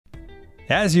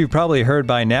As you've probably heard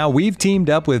by now, we've teamed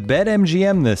up with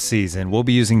BetMGM this season. We'll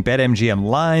be using BetMGM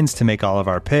lines to make all of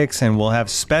our picks, and we'll have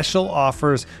special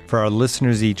offers for our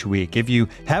listeners each week. If you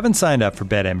haven't signed up for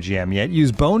BetMGM yet,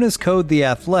 use bonus code The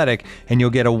Athletic, and you'll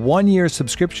get a 1-year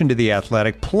subscription to The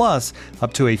Athletic, plus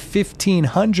up to a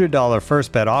 $1,500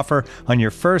 first bet offer on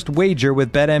your first wager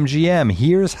with BetMGM.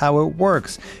 Here's how it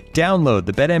works. Download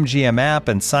the BetMGM app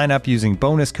and sign up using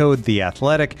bonus code The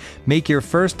Athletic. Make your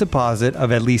first deposit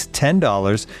of at least $10.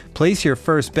 Place your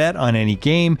first bet on any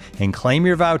game and claim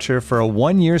your voucher for a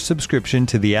 1-year subscription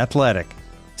to The Athletic.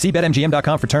 See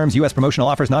BetMGM.com for terms. U.S. promotional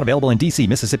offers not available in D.C.,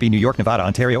 Mississippi, New York, Nevada,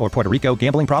 Ontario, or Puerto Rico.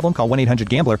 Gambling problem? Call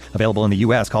 1-800-GAMBLER. Available in the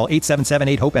U.S. Call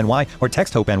 877-8-HOPE-NY or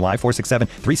text HOPE-NY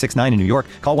 467-369 in New York.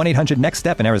 Call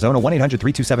 1-800-NEXT-STEP in Arizona.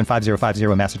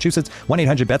 1-800-327-5050 in Massachusetts.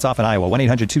 1-800-BETS-OFF in Iowa.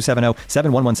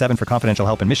 1-800-270-7117 for confidential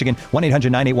help in Michigan.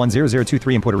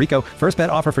 1-800-981-0023 in Puerto Rico. First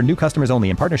bet offer for new customers only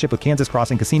in partnership with Kansas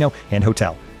Crossing Casino and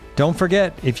Hotel. Don't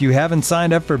forget, if you haven't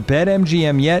signed up for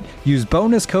BetMGM yet, use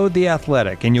bonus code The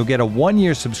Athletic, and you'll get a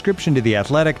 1-year subscription to The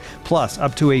Athletic, plus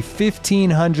up to a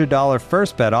 $1,500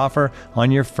 first bet offer on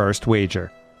your first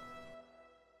wager.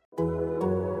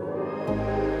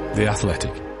 The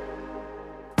Athletic.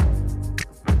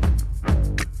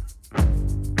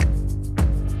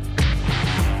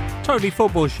 Totally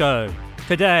Football Show.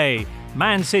 Today,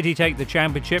 Man City take the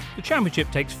Championship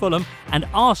takes Fulham, and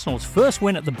Arsenal's first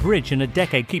win at the Bridge in a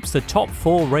decade keeps the top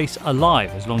 4 race alive,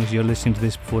 as long as you're listening to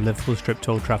this before Liverpool strip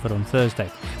to Old Trafford on Thursday.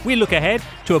 We look ahead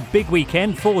to a big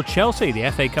weekend for Chelsea, the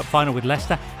FA Cup final with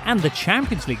Leicester, and the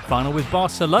Champions League final with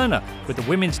Barcelona, with the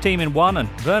women's team in one and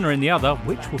Werner in the other,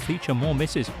 which will feature more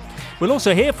misses. We'll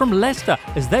also hear from Leicester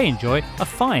as they enjoy a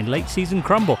fine late-season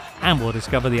crumble, and we'll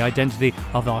discover the identity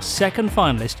of our second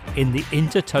finalist in the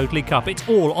Inter-Totally Cup. It's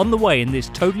all on the way in this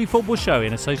Totally Football Show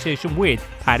in association with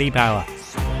Paddy Power.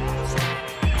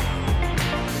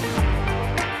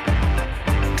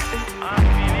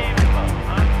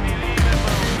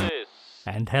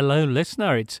 And hello,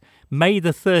 listener. It's May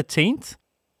the 13th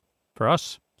for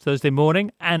us, Thursday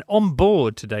morning, and on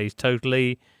board today's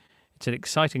Totally... It's an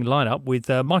exciting lineup with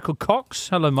Michael Cox.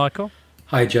 Hello, Michael.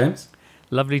 Hi, James.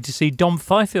 Lovely to see Dom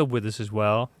Fifield with us as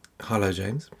well. Hello,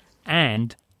 James.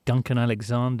 And Duncan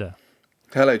Alexander.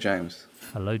 Hello, James.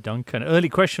 Hello, Duncan. Early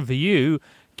question for you.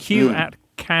 Q at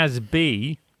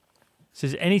CazB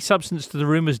says, any substance to the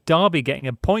rumours Derby getting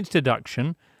a points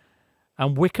deduction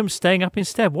and Wickham staying up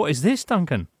instead? What is this,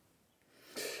 Duncan?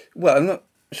 Well, I'm not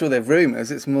sure they're rumours.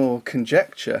 It's more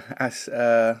conjecture.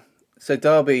 So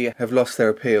Derby have lost their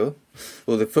appeal,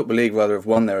 or the Football League rather have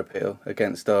won their appeal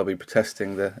against Derby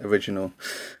protesting the original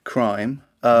crime.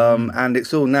 And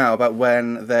it's all now about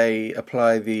when they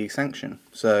apply the sanction.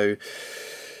 So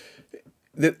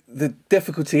the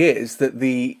difficulty is that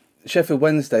the Sheffield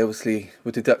Wednesday obviously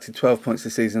were deducted 12 points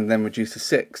this season and then reduced to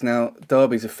 6. Now,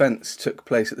 Derby's offence took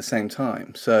place at the same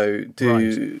time. So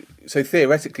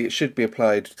theoretically it should be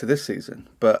applied to this season.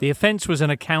 But the offence was an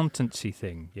accountancy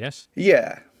thing, yes?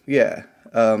 Yeah.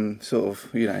 Sort of,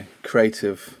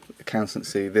 creative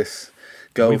accountancy. This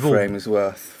goal frame is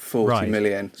worth 40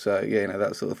 million. So,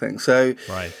 that sort of thing. So,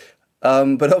 right.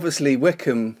 But obviously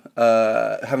Wickham,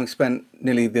 having spent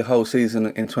nearly the whole season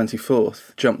in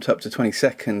 24th, jumped up to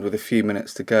 22nd with a few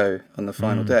minutes to go on the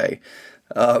final day.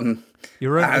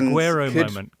 Your own Aguero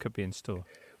moment could be in store.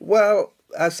 Well,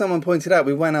 as someone pointed out,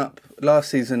 we went up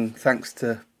last season thanks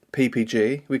to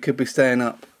PPG. We could be staying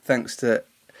up thanks to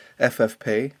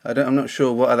FFP. I'm not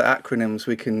sure what other acronyms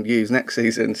we can use next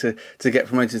season to get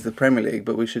promoted to the Premier League,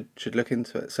 but we should look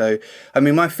into it. So, I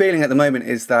mean, my feeling at the moment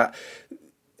is that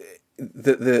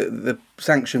the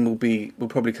sanction will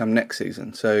probably come next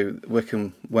season, so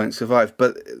Wickham won't survive,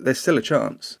 but there's still a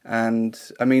chance. And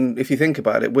I mean, if you think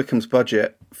about it, Wickham's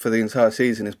budget for the entire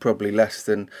season is probably less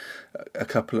than a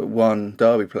couple of one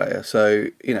Derby player. So,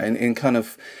 in kind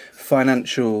of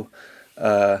financial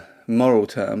moral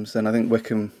terms, then I think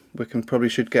Wickham probably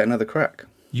should get another crack.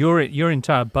 Your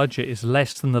entire budget is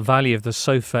less than the value of the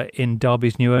sofa in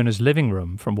Derby's new owner's living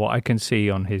room, from what I can see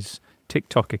on his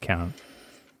TikTok account.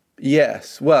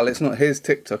 Yes. Well, it's not his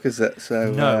TikTok, is it?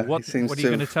 So no. What are you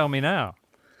going to tell me now?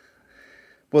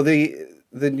 Well, the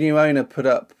new owner put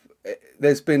up...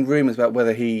 There's been rumours about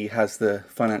whether he has the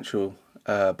financial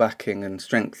backing and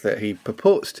strength that he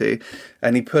purports to,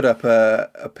 and he put up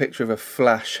a picture of a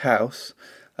flash house.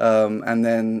 And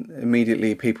then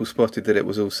immediately people spotted that it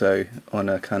was also on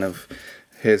a kind of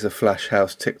here's a Flash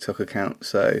House TikTok account.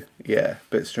 So, yeah, a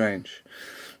bit strange.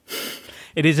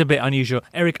 It is a bit unusual.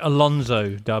 Eric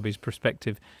Alonso, Derby's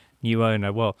prospective new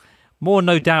owner. Well, more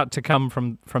no doubt to come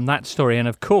from that story. And,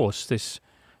 of course, this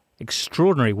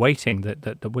extraordinary waiting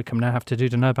that Wycombe now have to do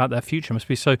to know about their future. It must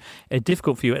be so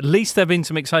difficult for you. At least there have been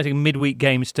some exciting midweek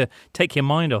games to take your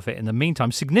mind off it in the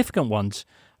meantime. Significant ones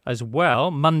as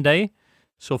well. Monday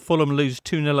saw Fulham lose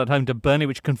 2-0 at home to Burnley,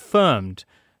 which confirmed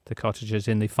the Cottagers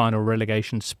in the final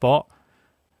relegation spot,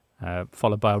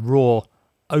 followed by a raw,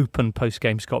 open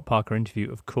post-game Scott Parker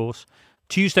interview, of course.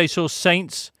 Tuesday saw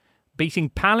Saints beating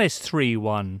Palace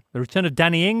 3-1. The return of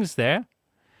Danny Ings there.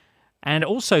 And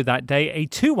also that day, a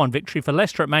 2-1 victory for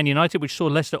Leicester at Man United, which saw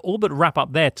Leicester all but wrap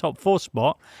up their top 4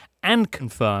 spot and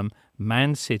confirm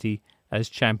Man City as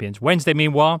champions. Wednesday,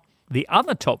 meanwhile, the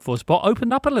other top 4 spot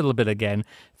opened up a little bit again,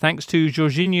 thanks to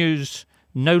Jorginho's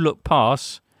no-look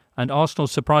pass and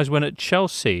Arsenal's surprise win at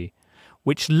Chelsea,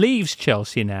 which leaves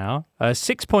Chelsea now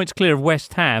 6 points clear of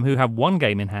West Ham, who have 1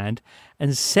 game in hand,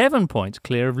 and 7 points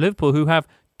clear of Liverpool, who have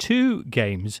 2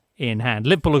 games in hand.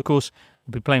 Liverpool, of course,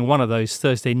 will be playing one of those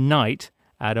Thursday night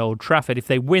at Old Trafford. If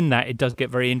they win that, it does get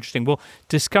very interesting. We'll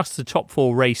discuss the top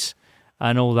 4 race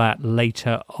and all that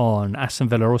later on. Aston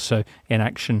Villa also in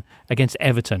action against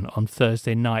Everton on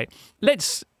Thursday night.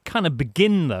 Let's kind of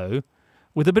begin, though,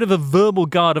 with a bit of a verbal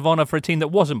guard of honour for a team that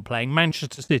wasn't playing.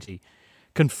 Manchester City,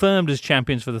 confirmed as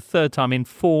champions for the 3rd time in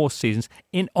 4 seasons,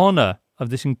 in honour of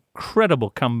this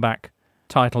incredible comeback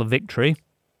title victory.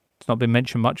 It's not been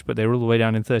mentioned much, but they're all the way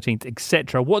down in 13th,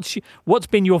 etc. What's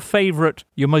been your favourite,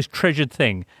 your most treasured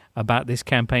thing about this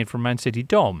campaign from Man City,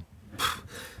 Dom?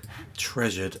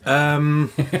 Treasured. The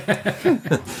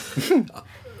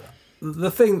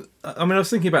thing, I mean, I was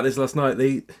thinking about this last night.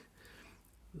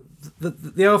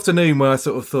 The afternoon when I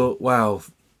sort of thought, wow,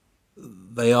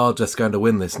 they are just going to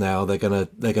win this now. They're going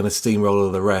to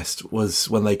steamroller the rest. Was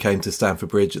when they came to Stamford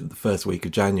Bridge at the first week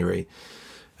of January.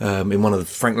 In one of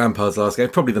Frank Lampard's last game,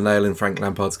 probably the nail in Frank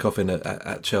Lampard's coffin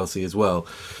at Chelsea as well.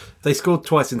 They scored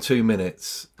twice in 2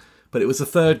 minutes, but it was the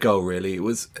third goal really. It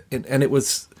was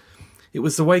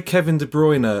the way Kevin De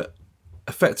Bruyne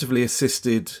effectively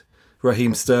assisted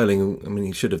Raheem Sterling. I mean,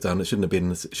 he should have done it. Should have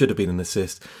been an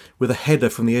assist with a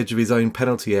header from the edge of his own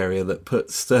penalty area that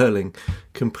put Sterling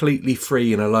completely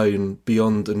free and alone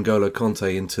beyond N'Golo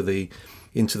Kanté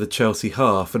into the Chelsea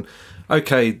half. And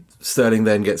okay, Sterling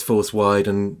then gets forced wide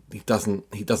and he doesn't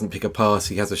pick a pass.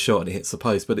 He has a shot and he hits the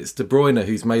post. But it's De Bruyne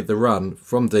who's made the run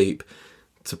from deep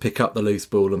to pick up the loose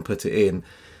ball and put it in.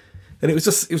 And it was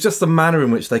just the manner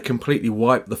in which they completely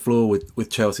wiped the floor with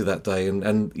Chelsea that day.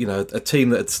 And you know, a team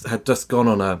that had just gone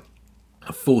on a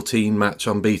 14-match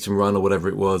unbeaten run or whatever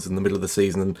it was in the middle of the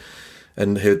season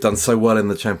and who had done so well in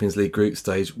the Champions League group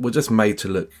stage were just made to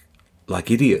look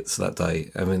like idiots that day.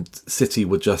 I mean, City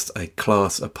were just a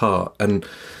class apart. And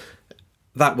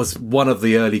that was one of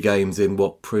the early games in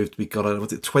what proved to be,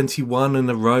 was it 21 in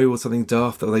a row or something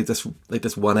daft? They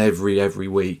just won every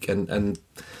week, and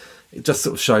it just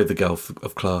sort of showed the gulf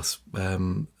of class.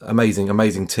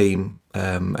 Amazing team,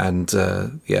 and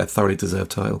thoroughly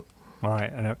deserved title. All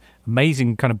right, an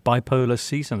amazing kind of bipolar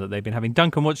season that they've been having.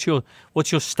 Duncan, what's your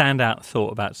standout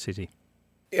thought about City?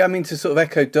 Yeah, I mean, to sort of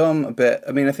echo Dom a bit,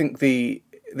 I mean, I think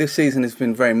this season has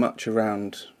been very much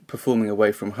around performing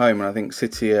away from home, and I think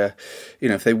City,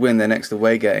 if they win their next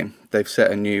away game, they've set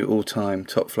a new all-time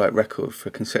top-flight record for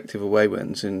consecutive away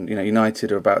wins. And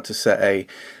United are about to set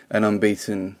an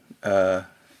unbeaten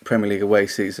Premier League away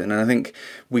season, and I think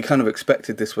we kind of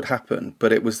expected this would happen,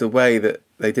 but it was the way that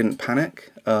they didn't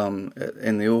panic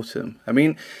in the autumn. I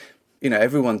mean,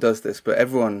 everyone does this, but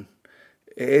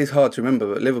it is hard to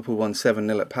remember, but Liverpool won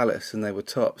 7-0 at Palace and they were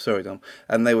top. Sorry, Dom.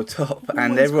 And they were top,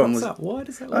 and everyone was. Why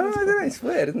does that? I don't know. It's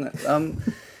weird, isn't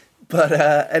it? But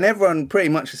everyone pretty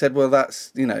much said, well,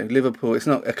 that's Liverpool. It's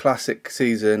not a classic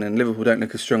season, and Liverpool don't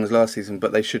look as strong as last season,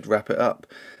 but they should wrap it up.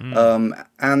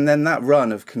 And then that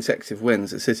run of consecutive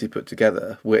wins that City put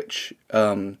together, which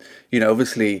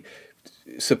obviously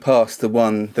surpassed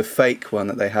the fake one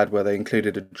that they had, where they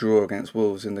included a draw against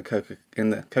Wolves in the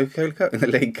Coca-Cola Cup, in the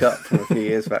League Cup from a few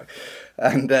years back,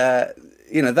 and that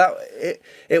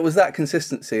it was that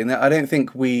consistency, and I don't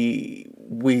think we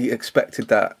expected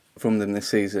that from them this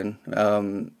season.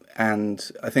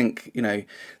 And I think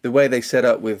the way they set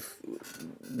up with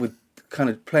kind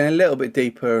of playing a little bit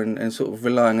deeper and sort of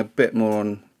relying a bit more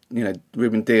on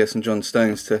Ruben Dias and John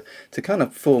Stones to kind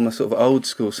of form a sort of old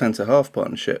school centre half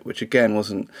partnership, which again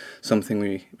wasn't something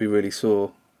we really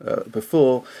saw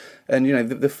before. And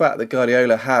the fact that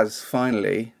Guardiola has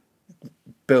finally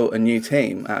built a new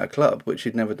team at a club, which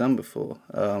he'd never done before,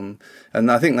 and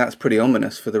I think that's pretty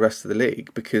ominous for the rest of the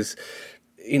league, because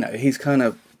he's kind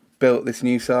of built this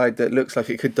new side that looks like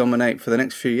it could dominate for the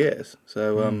next few years.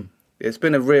 So it's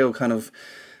been a real kind of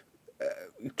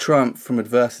triumph from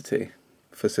adversity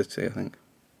for City, I think.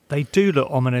 They do look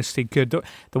ominously good.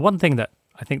 The one thing that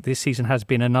I think this season has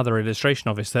been another illustration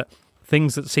of is that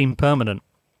things that seem permanent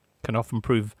can often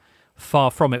prove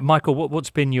far from it. Michael, what's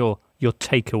been your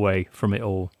takeaway from it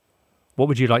all? What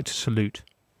would you like to salute?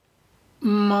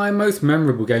 My most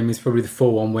memorable game is probably the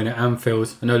 4-1 win at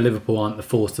Anfield. I know Liverpool aren't the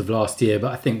force of last year,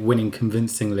 but I think winning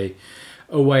convincingly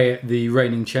away at the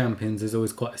reigning champions is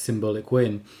always quite a symbolic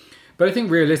win. But I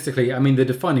think realistically, I mean, the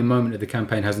defining moment of the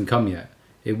campaign hasn't come yet.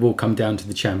 It will come down to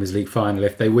the Champions League final.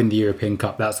 If they win the European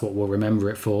Cup, that's what we'll remember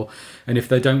it for. And if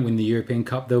they don't win the European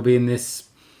Cup, they'll be in this,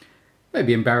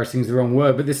 maybe embarrassing is the wrong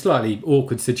word, but this slightly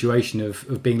awkward situation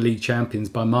of being league champions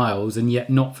by miles and yet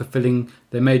not fulfilling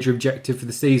their major objective for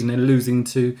the season and losing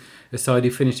to a side who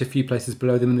finished a few places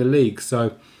below them in the league.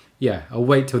 So, yeah, I'll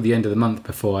wait till the end of the month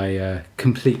before I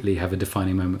completely have a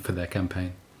defining moment for their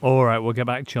campaign. All right, we'll get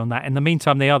back to you on that. In the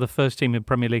meantime, they are the first team in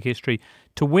Premier League history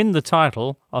to win the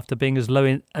title after being as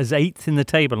low as 8th in the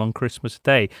table on Christmas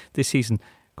Day. This season,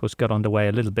 of course, got underway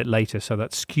a little bit later, so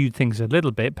that skewed things a little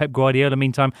bit. Pep Guardiola,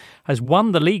 meantime, has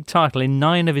won the league title in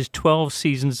 9 of his 12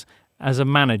 seasons as a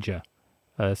manager.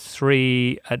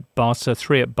 3 at Barca,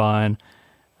 3 at Bayern,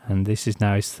 and this is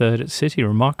now his 3rd at City.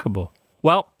 Remarkable.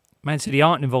 Well, Man City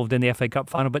aren't involved in the FA Cup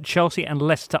final, but Chelsea and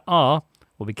Leicester are.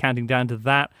 We'll be counting down to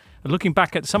that. Looking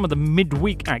back at some of the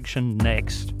midweek action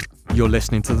next. You're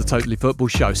listening to The Totally Football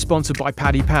Show, sponsored by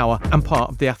Paddy Power and part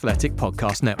of the Athletic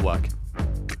Podcast Network.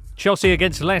 Chelsea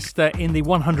against Leicester in the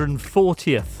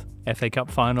 140th FA Cup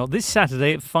final this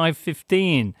Saturday at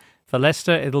 5:15. For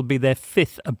Leicester, it'll be their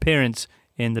 5th appearance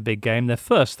in the big game. Their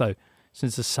first, though,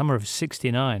 since the summer of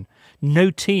 '69.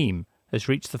 No team has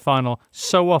reached the final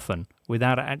so often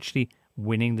without actually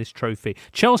winning this trophy.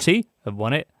 Chelsea have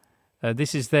won it.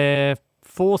 This is their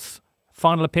 4th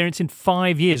final appearance in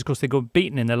 5 years. Of course, they got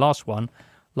beaten in their last one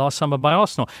last summer by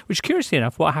Arsenal, which, curiously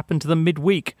enough, what happened to them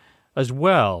midweek as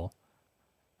well.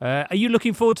 Are you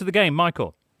looking forward to the game,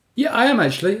 Michael? Yeah, I am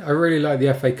actually. I really like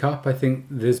the FA Cup. I think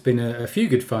there's been a few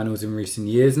good finals in recent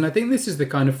years, and I think this is the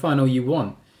kind of final you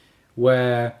want,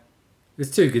 where there's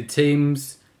 2 good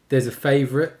teams, there's a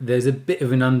favourite, there's a bit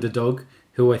of an underdog,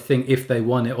 who I think if they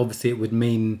won it, obviously it would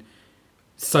mean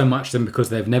so much to them because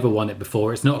they've never won it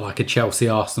before. It's not like a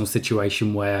Chelsea-Arsenal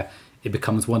situation where it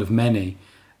becomes one of many.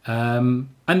 And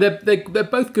they're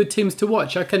both good teams to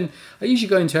watch. I usually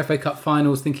go into FA Cup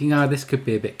finals thinking, this could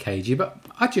be a bit cagey, but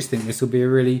I just think this will be a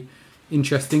really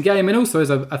interesting game. And also,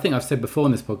 as I think I've said before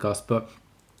in this podcast, but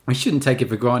we shouldn't take it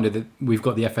for granted that we've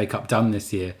got the FA Cup done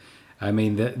this year. I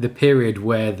mean, the period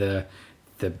where the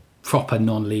proper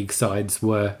non-league sides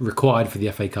were required for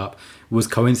the FA Cup was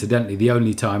coincidentally the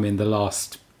only time in the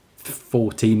last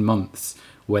 14 months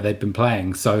where they'd been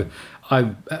playing. So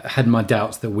I had my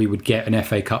doubts that we would get an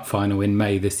FA Cup final in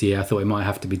May this year. I thought it might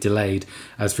have to be delayed,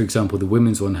 as for example the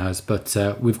women's one has, but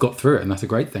we've got through it and that's a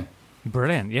great thing.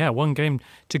 Brilliant. Yeah, 1 game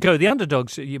to go. The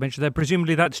underdogs you mentioned there,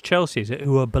 presumably that's Chelsea, is it,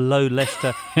 who are below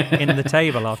Leicester in the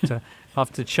table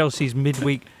after Chelsea's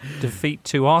midweek defeat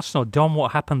to Arsenal. Dom,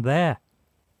 what happened there?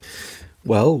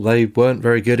 Well, they weren't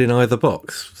very good in either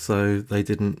box, so they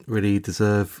didn't really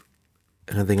deserve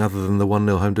anything other than the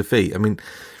 1-0 home defeat. I mean,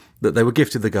 that they were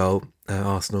gifted the goal,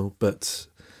 Arsenal, but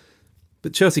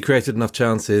Chelsea created enough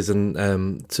chances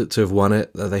and to have won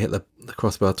it. They hit the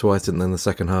crossbar twice, didn't they, in the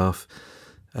second half.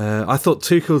 I thought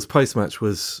Tuchel's post-match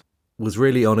was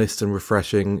really honest and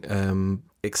refreshing,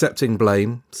 accepting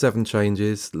blame, 7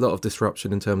 changes, a lot of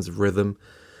disruption in terms of rhythm.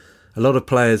 A lot of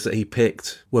players that he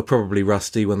picked were probably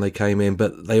rusty when they came in,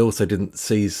 but they also didn't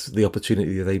seize the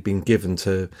opportunity that they'd been given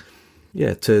to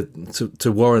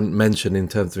warrant mention in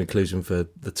terms of inclusion for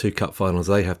the 2 cup finals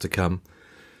they have to come.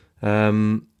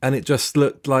 And it just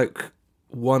looked like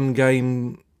one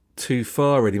game too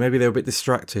far, really. Maybe they were a bit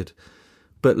distracted.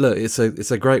 But look, it's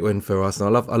a great win for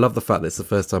Arsenal. I love the fact that it's the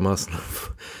first time Arsenal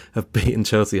have beaten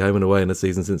Chelsea home and away in a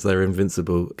season since they were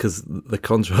invincible, because the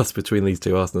contrast between these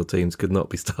 2 Arsenal teams could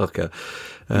not be starker.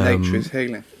 Nature is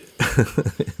healing.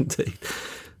 Indeed.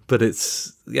 But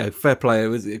it's fair play. It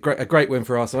was a great win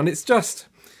for Arsenal, and it's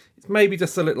maybe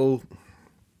just a little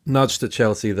nudge to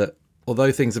Chelsea that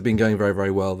although things have been going very, very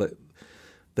well, that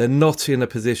they're not in a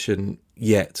position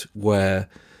yet where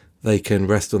they can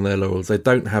rest on their laurels. They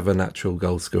don't have a natural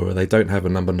goal scorer. They don't have a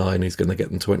number 9 who's going to get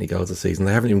them 20 goals a season.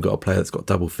 They haven't even got a player that's got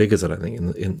double figures, I don't think,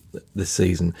 in this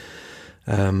season.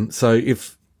 So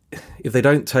if they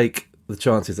don't take the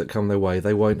chances that come their way,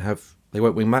 they won't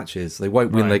win matches. They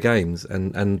won't win their games.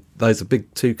 And those are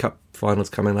big 2 cup finals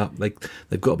coming up.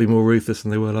 They've got to be more ruthless than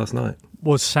they were last night.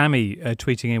 Was Sammy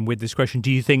tweeting in with this question, do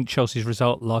you think Chelsea's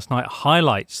result last night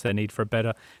highlights their need for a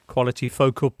better quality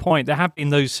focal point? There have been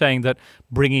those saying that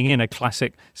bringing in a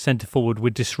classic centre-forward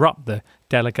would disrupt the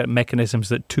delicate mechanisms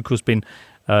that Tuchel's been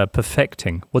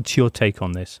perfecting. What's your take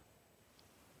on this?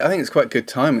 I think it's quite good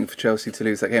timing for Chelsea to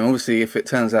lose that game. Obviously, if it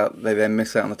turns out they then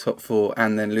miss out on the top four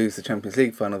and then lose the Champions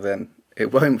League final, then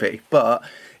it won't be. But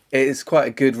it is quite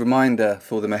a good reminder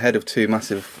for them ahead of two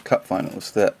massive cup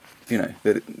finals that,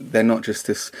 that they're not just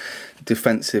this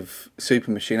defensive super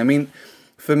machine. I mean,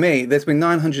 for me, there's been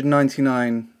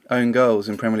 999 own goals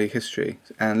in Premier League history,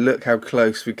 and look how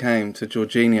close we came to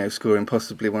Jorginho scoring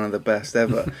possibly one of the best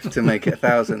ever to make it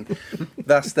 1,000.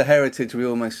 That's the heritage we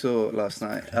almost saw last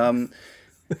night.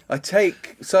 I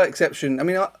take slight exception. I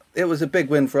mean, it was a big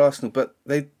win for Arsenal, but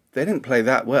they didn't play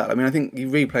that well. I mean, I think you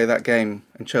replay that game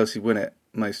and Chelsea win it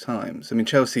most times. I mean,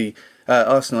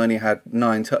 Arsenal only had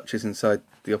 9 touches inside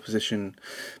the opposition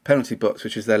penalty box,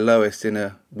 which is their lowest in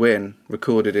a win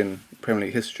recorded in Premier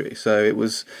League history. So it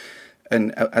was,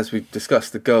 and as we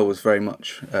discussed, the goal was very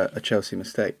much a Chelsea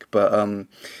mistake. But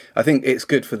I think it's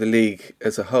good for the league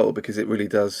as a whole because it really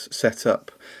does set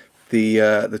up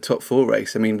the top 4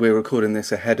 race. I mean, we're recording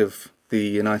this ahead of the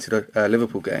United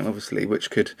Liverpool game, obviously, which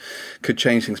could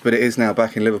change things. But it is now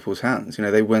back in Liverpool's hands.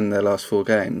 They win their last 4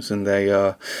 games and they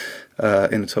are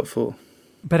in the top 4.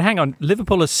 But hang on,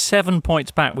 Liverpool are 7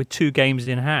 points back with 2 games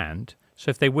in hand.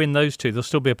 So if they win those 2, they'll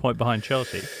still be a point behind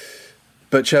Chelsea.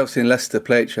 But Chelsea and Leicester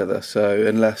play each other, so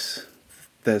unless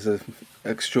there's an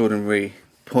extraordinary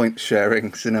point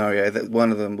sharing scenario, that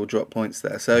one of them will drop points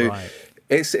there. So. Right.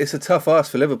 It's a tough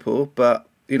ask for Liverpool, but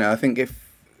I think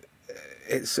if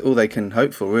it's all they can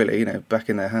hope for, really, back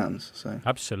in their hands. So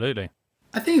absolutely,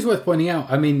 I think it's worth pointing out.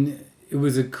 I mean, it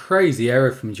was a crazy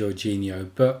error from Jorginho,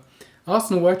 but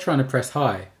Arsenal were trying to press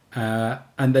high,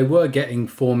 and they were getting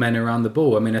 4 men around the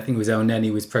ball. I mean, I think it was El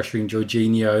Neni was pressuring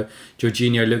Jorginho.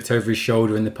 Jorginho looked over his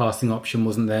shoulder, and the passing option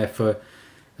wasn't there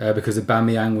because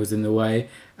Aubameyang was in the way,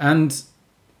 and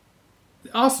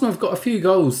Arsenal have got a few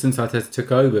goals since Arteta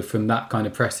took over from that kind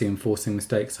of pressing and forcing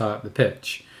mistakes high up the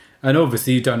pitch. And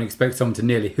obviously you don't expect someone to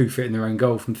nearly hoof it in their own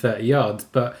goal from 30 yards,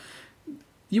 but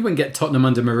you wouldn't get Tottenham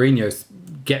under Mourinho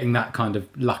getting that kind of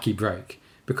lucky break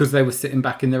because they were sitting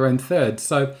back in their own third.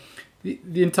 So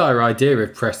the entire idea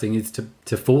of pressing is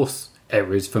to force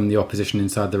errors from the opposition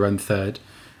inside their own third.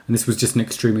 And this was just an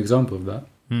extreme example of that.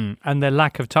 And their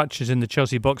lack of touches in the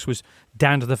Chelsea box was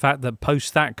down to the fact that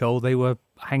post that goal, they were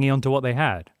hanging on to what they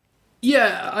had.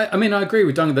 Yeah, I mean, I agree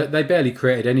with Duncan that they barely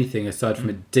created anything aside from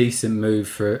a decent move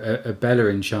for a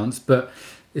Bellerin chance, but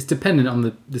it's dependent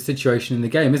on the situation in the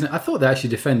game, isn't it? I thought they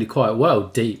actually defended quite well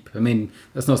deep. I mean,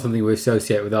 that's not something we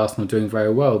associate with Arsenal doing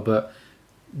very well, but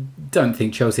don't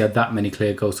think Chelsea had that many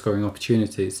clear goal-scoring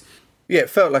opportunities. Yeah, it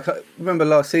felt like, I remember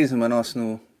last season when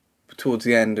Arsenal, towards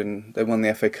the end, and they won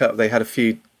the FA Cup, they had a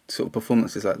few sort of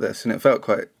performances like this, and it felt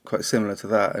quite similar to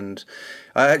that. And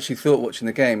I actually thought, watching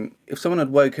the game, if someone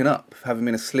had woken up having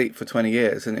been asleep for 20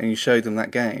 years and you showed them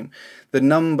that game, the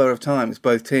number of times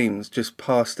both teams just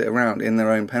passed it around in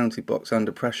their own penalty box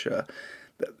under pressure,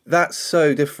 that's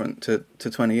so different to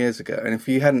 20 years ago. And if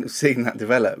you hadn't seen that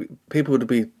develop, people would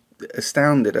be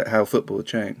astounded at how football had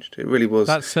changed. It really was.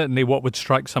 That's certainly what would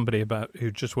strike somebody about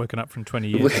who'd just woken up from 20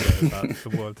 years ago about the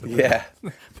world today.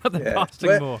 Yeah. But they're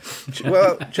passing more.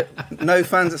 Well, no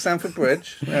fans at Stamford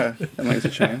Bridge. Yeah, that makes a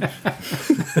change.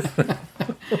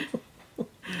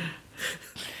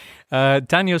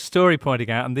 Daniel Story pointing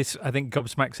out, and this I think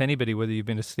gobsmacks anybody whether you've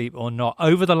been asleep or not,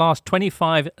 over the last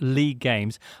 25 league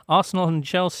games, Arsenal and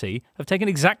Chelsea have taken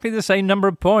exactly the same number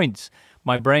of points.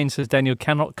 My brain, says Daniel,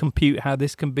 cannot compute how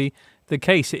this can be the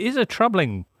case. It is a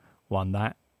troubling one,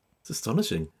 that. It's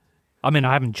astonishing. I mean,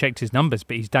 I haven't checked his numbers,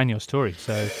 but he's Daniel Story.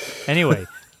 So, anyway.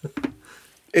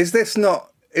 Is this not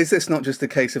just a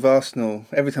case of Arsenal,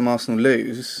 every time Arsenal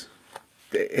lose,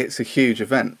 it's a huge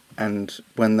event, and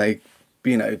when they,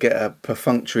 get a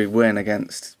perfunctory win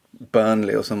against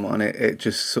Burnley or someone, it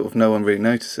just sort of no one really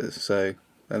notices. So,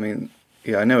 I mean,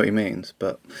 yeah, I know what he means,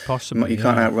 but possibly, you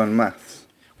can't outrun maths.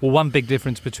 Well, one big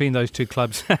difference between those two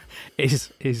clubs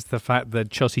is the fact that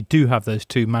Chelsea do have those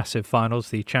 2 massive finals,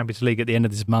 the Champions League at the end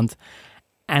of this month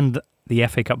and the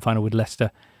FA Cup final with Leicester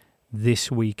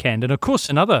this weekend. And, of course,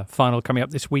 another final coming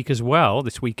up this week as well,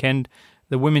 this weekend,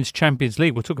 the Women's Champions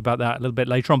League. We'll talk about that a little bit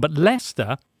later on. But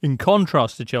Leicester, in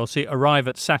contrast to Chelsea, arrive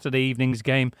at Saturday evening's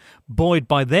game buoyed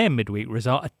by their midweek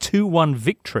result, a 2-1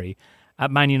 victory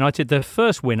at Man United, their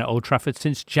first win at Old Trafford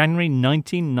since January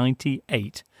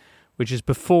 1998. Which is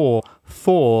before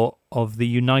 4 of the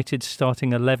United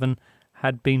starting 11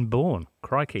 had been born.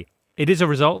 Crikey. It is a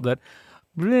result that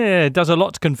does a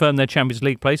lot to confirm their Champions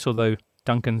League place, although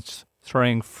Duncan's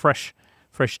throwing fresh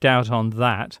doubt on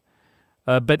that.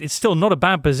 But it's still not a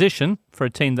bad position for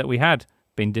a team that we had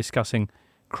been discussing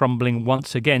crumbling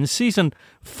once again. Seasoned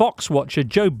Fox watcher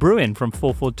Joe Bruin from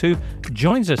 442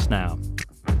 joins us now.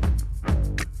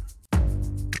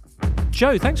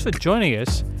 Joe, thanks for joining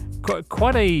us.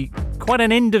 Quite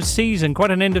an end of season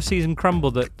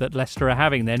crumble that Leicester are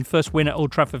having then. First win at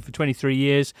Old Trafford for 23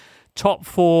 years, top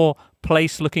 4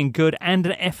 place looking good, and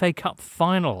an FA Cup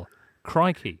final.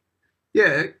 Crikey.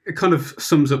 Yeah, it kind of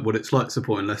sums up what it's like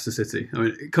supporting Leicester City. I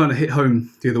mean, it kind of hit home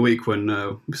the other week when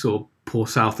we saw poor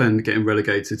Southend getting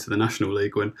relegated to the National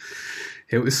League, when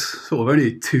it was sort of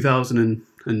only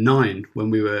 2009 when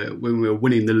we were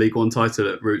winning the League One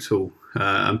title at Roots Hall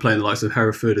and playing the likes of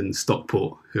Hereford and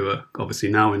Stockport, who are obviously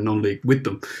now in non-league with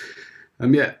them.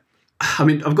 Yeah, I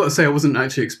mean, I've got to say I wasn't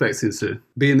actually expecting to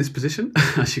be in this position.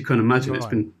 As you can imagine, It's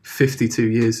been 52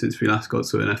 years since we last got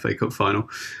to an FA Cup final,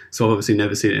 so I've obviously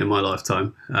never seen it in my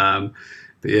lifetime. But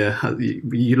yeah,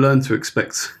 you learn to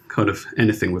expect kind of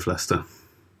anything with Leicester.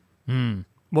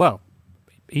 Well,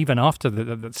 even after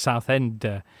the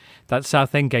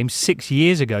Southend game 6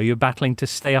 years ago, you're battling to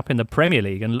stay up in the Premier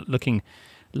League and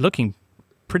looking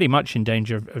pretty much in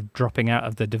danger of dropping out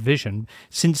of the division.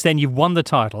 Since then, you've won the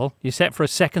title, you're set for a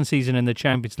second season in the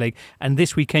Champions League, and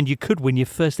this weekend you could win your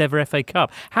first ever FA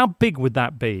Cup. How big would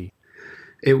that be?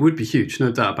 It would be huge,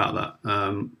 no doubt about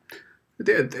that.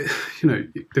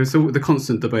 There's the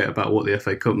constant debate about what the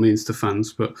FA Cup means to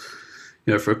fans, but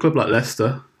for a club like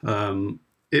Leicester,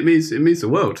 it means the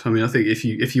world. I mean, I think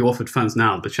if you offered fans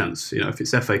now the chance, if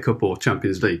it's FA Cup or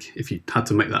Champions League, if you had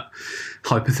to make that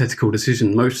hypothetical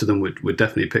decision, most of them would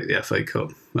definitely pick the FA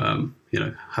Cup.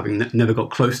 Having never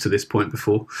got close to this point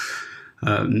before,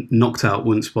 knocked out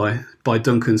once by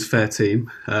Duncan's fair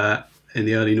team in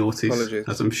the early noughties, Apologies.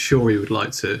 as I'm sure he would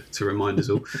like to remind us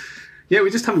all. Yeah, we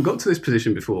just haven't got to this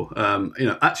position before.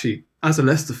 Actually, as a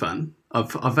Leicester fan,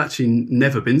 I've actually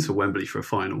never been to Wembley for a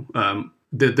final.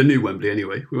 The new Wembley,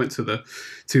 anyway. We went to the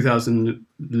 2000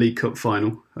 League Cup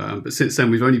final, but since then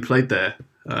we've only played there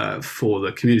for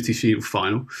the Community Shield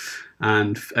final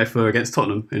and for against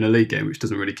Tottenham in a league game, which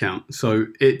doesn't really count. So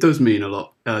it does mean a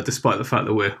lot, despite the fact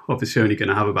that we're obviously only going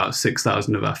to have about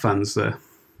 6,000 of our fans there.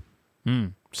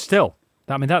 Still.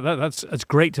 I mean, that's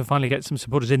great to finally get some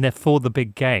supporters in there for the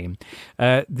big game.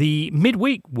 The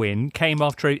midweek win came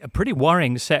after a pretty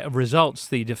worrying set of results.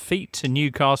 The defeat to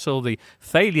Newcastle, the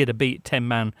failure to beat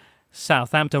 10-man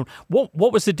Southampton. What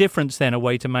was the difference then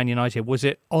away to Man United? Was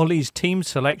it Ollie's team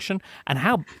selection? And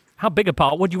how big a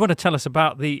part? What do you want to tell us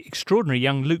about the extraordinary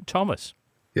young Luke Thomas?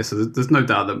 Yeah, so there's no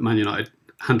doubt that Man United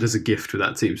handles a gift with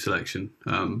that team selection.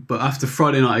 But after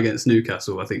Friday night against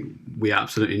Newcastle, I think we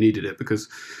absolutely needed it, because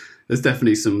there's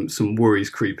definitely some worries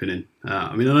creeping in.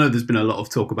 I know there's been a lot of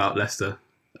talk about Leicester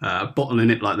bottling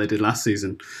it like they did last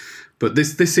season, but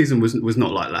this season was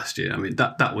not like last year. I mean,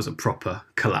 that was a proper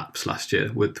collapse last year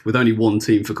with only one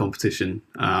team for competition.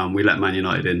 We let Man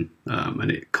United in, and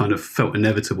it kind of felt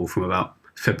inevitable from about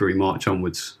February, March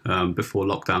onwards, before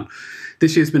lockdown.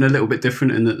 This year's been a little bit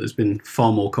different in that there's been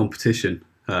far more competition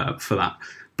for that.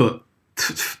 But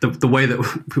the way that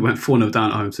we went 4-0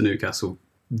 down at home to Newcastle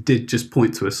did just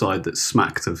point to a side that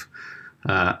smacked of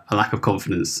a lack of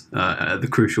confidence at the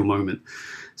crucial moment.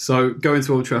 So going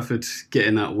to Old Trafford,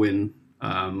 getting that win,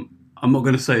 I'm not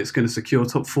going to say it's going to secure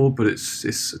top 4, but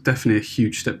it's definitely a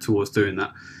huge step towards doing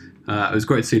that. It was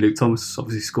great to see Luke Thomas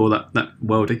obviously score that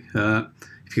worldie,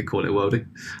 if you could call it a worldie.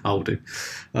 I'll do.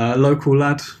 Local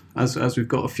lad, as we've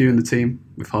got a few in the team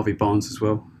with Harvey Barnes as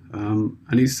well. And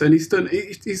he's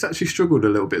actually struggled a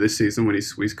little bit this season when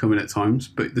he's come in at times,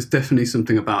 but there's definitely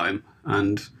something about him,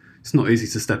 and it's not easy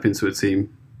to step into a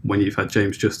team when you've had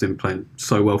James Justin playing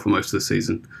so well for most of the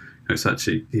season.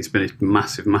 He's been a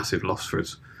massive loss for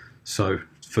us. So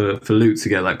for Luke to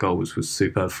get that goal was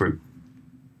superb for him.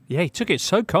 Yeah, he took it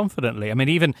so confidently. I mean,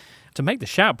 even to make the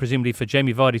shout, presumably for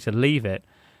Jamie Vardy to leave it,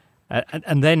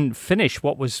 and then finish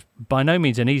what was by no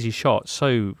means an easy shot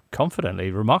so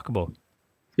confidently, remarkable.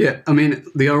 Yeah, I mean,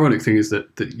 the ironic thing is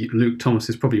that Luke Thomas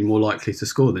is probably more likely to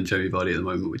score than Jamie Vardy at the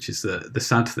moment, which is the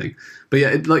sad thing. But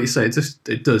yeah, like you say,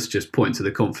 it does just point to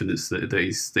the confidence that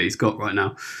he's got right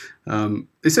now.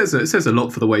 It says a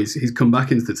lot for the way he's come back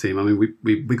into the team. I mean,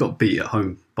 we got beat at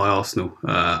home by Arsenal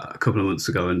a couple of months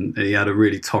ago, and he had a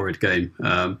really torrid game.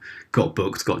 Got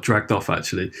booked, got dragged off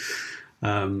actually.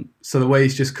 So the way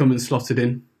he's just come and slotted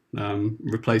in,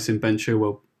 replacing Ben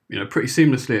Chilwell, pretty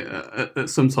seamlessly at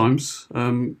sometimes.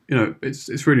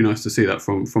 It's really nice to see that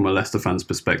from a Leicester fan's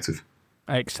perspective.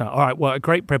 Excellent. All right, well, a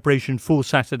great preparation for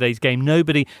Saturday's game.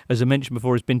 Nobody, as I mentioned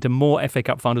before, has been to more FA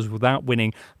Cup finals without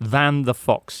winning than the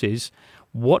Foxes.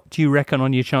 What do you reckon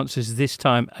on your chances this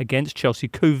time against Chelsea?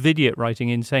 Covidiot writing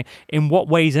in saying, in what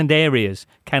ways and areas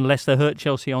can Leicester hurt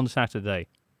Chelsea on Saturday?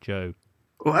 Joe?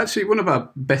 Well, actually, one of our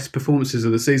best performances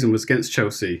of the season was against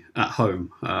Chelsea at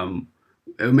home.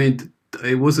 I mean,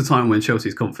 it was a time when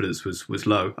Chelsea's confidence was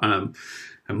low. And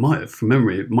from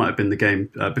memory, it might have been the game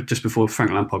just before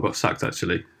Frank Lampard got sacked,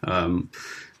 actually. So,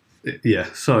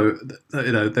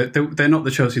 they're not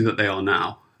the Chelsea that they are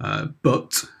now.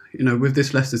 But, with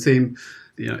this Leicester team,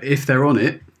 if they're on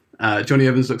it, Johnny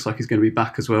Evans looks like he's going to be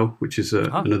back as well, which is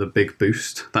another big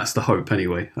boost. That's the hope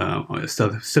anyway. It's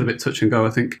still a bit touch and go, I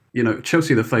think.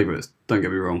 Chelsea are the favourites, don't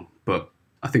get me wrong. But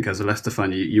I think as a Leicester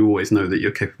fan, you always know that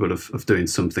you're capable of doing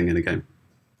something in a game.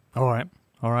 All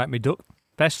right, me duck.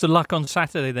 Best of luck on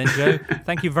Saturday then, Joe.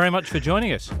 Thank you very much for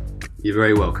joining us. You're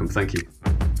very welcome. Thank you.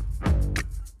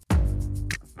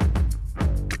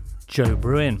 Joe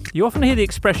Bruin. You often hear the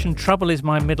expression, trouble is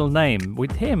my middle name.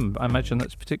 With him, I imagine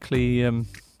that's particularly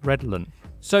redolent.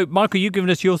 So, Michael, you've given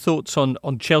us your thoughts on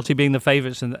Chelsea being the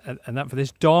favourites and that for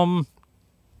this. Dom,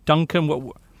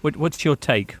 Duncan, what's your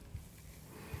take?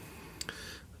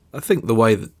 I think the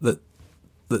way that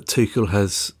Tuchel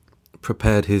has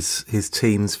prepared his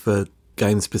teams for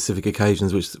game-specific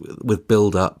occasions, which with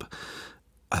build-up,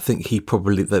 I think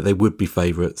that they would be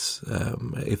favourites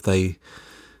if they.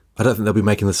 I don't think they'll be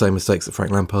making the same mistakes that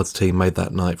Frank Lampard's team made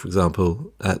that night, for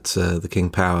example, at the King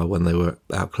Power when they were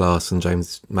outclassed and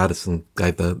James Maddison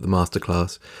gave the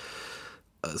masterclass.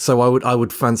 So I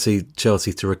would fancy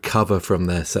Chelsea to recover from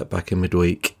their setback in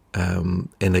midweek in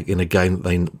a game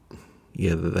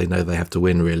that they know they have to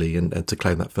win, really, and to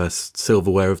claim that first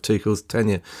silverware of Tuchel's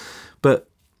tenure. But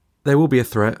there will be a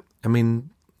threat. I mean,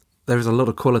 there is a lot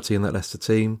of quality in that Leicester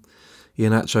team.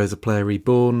 Iheanacho is a player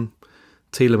reborn.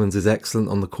 Tielemans is excellent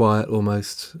on the quiet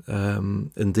almost.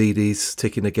 Ndidi's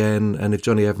ticking again. And if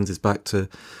Johnny Evans is back to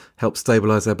help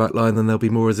stabilise their back line, then they'll be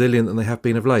more resilient than they have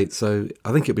been of late. So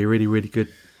I think it'll be a really, really good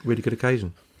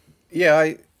occasion.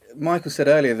 Yeah, Michael said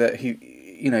earlier that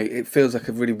it feels like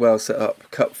a really well set up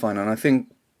cup final. And I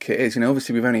think it is.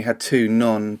 Obviously we've only had two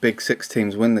non-Big Six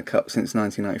teams win the cup since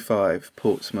 1995,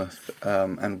 Portsmouth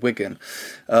and Wigan.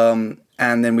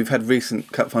 And then we've had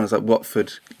recent cup finals like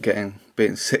Watford getting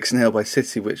beaten 6-0 by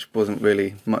City, which wasn't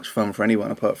really much fun for anyone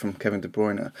apart from Kevin De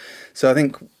Bruyne. So I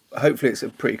think hopefully it's a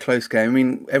pretty close game. I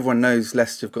mean, everyone knows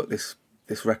Leicester have got this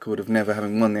record of never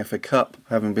having won the FA Cup,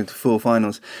 having been to 4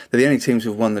 finals. They're the only teams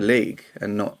who've won the league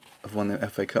and not have won the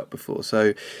FA Cup before.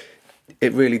 So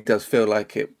it really does feel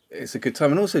like it's a good time.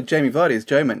 And also Jamie Vardy, as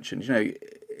Joe mentioned,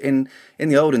 in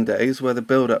the olden days where the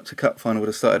build-up to cup final would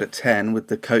have started at 10 with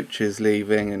the coaches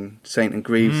leaving and Saint and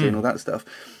Greavesy and all that stuff.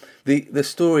 The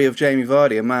story of Jamie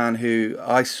Vardy, a man who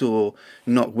I saw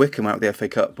knock Wickham out of the FA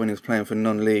Cup when he was playing for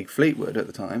non-league Fleetwood at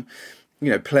the time,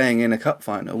 playing in a cup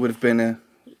final would have been a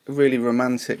really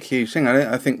romantic, huge thing.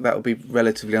 I think that would be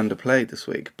relatively underplayed this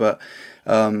week. But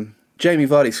Jamie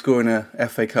Vardy scoring a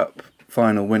FA Cup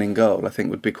final winning goal, I think,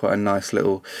 would be quite a nice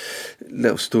little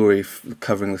story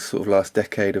covering the sort of last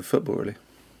decade of football, really.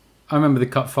 I remember the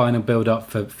cup final build-up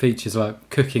for features like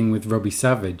cooking with Robbie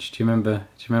Savage. Do you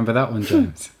remember that one,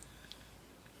 James?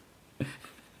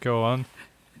 Go on.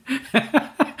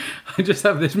 I just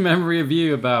have this memory of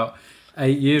you about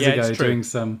 8 years ago doing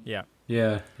some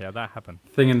that happened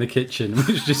thing in the kitchen,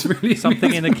 which just really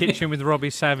something in the kitchen with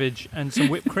Robbie Savage and some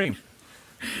whipped cream.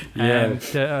 And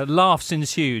laughs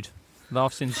ensued,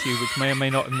 which may or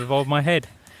may not involve my head.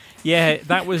 Yeah,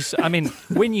 that was. I mean,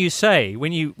 when you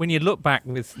look back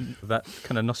with that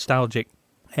kind of nostalgic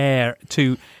air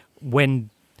to when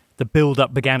the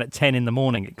build-up began at 10 in the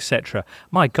morning, etc.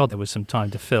 My God, there was some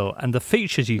time to fill, and the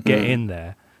features you get in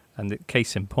there, and the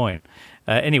case in point.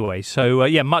 Anyway, so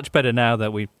much better now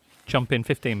that we jump in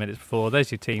 15 minutes before.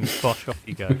 There's your team. Bosh, off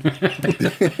you go.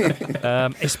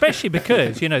 Especially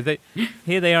because,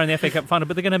 here they are in the FA Cup final,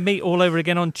 but they're going to meet all over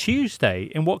again on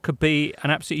Tuesday in what could be an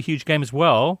absolutely huge game as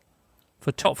well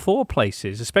for top 4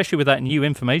 places, especially with that new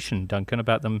information, Duncan,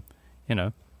 about them.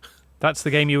 That's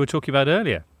the game you were talking about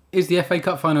earlier. Is the FA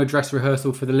Cup final a dress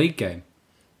rehearsal for the league game?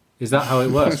 Is that how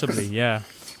it works? Possibly, yeah.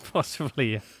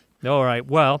 Possibly, yeah. All right,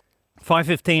 well,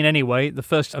 5:15 anyway, the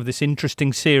first of this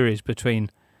interesting series between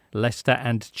Leicester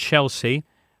and Chelsea.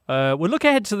 We'll look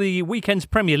ahead to the weekend's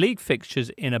Premier League fixtures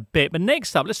in a bit. But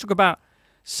next up, let's talk about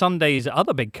Sunday's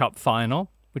other big cup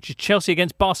final, which is Chelsea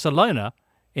against Barcelona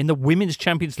in the Women's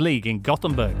Champions League in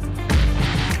Gothenburg.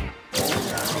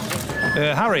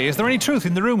 Harry, is there any truth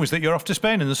in the rumours that you're off to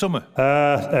Spain in the summer?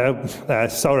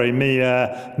 Sorry, me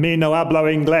no hablo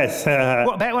inglés.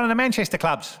 What about one of the Manchester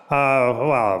clubs? It's...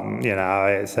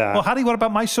 Well, Harry, what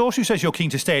about my source who says you're keen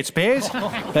to stay at Spurs?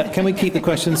 Can we keep the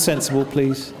questions sensible,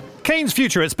 please? Kane's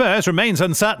future at Spurs remains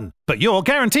uncertain, but you're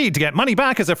guaranteed to get money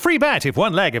back as a free bet if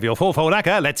one leg of your fourfold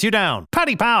ACCA lets you down.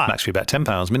 Paddy Power! Max free bet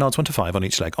 £10, min odds 1 to 5 on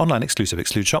each leg. Online exclusive,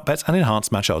 exclude shop bets and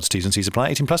enhanced match odds. T's and C's apply.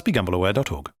 18 plus.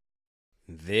 BeGambleAware.org.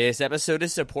 This episode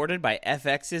is supported by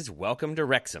FX's Welcome to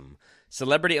Wrexham.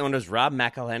 Celebrity owners Rob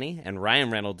McElhenney and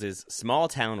Ryan Reynolds'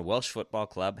 small-town Welsh football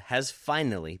club has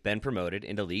finally been promoted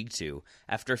into League Two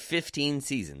after 15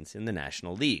 seasons in the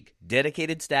National League.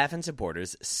 Dedicated staff and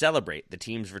supporters celebrate the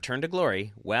team's return to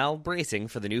glory while bracing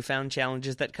for the newfound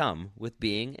challenges that come with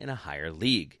being in a higher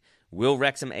league. Will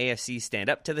Wrexham AFC stand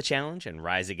up to the challenge and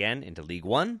rise again into League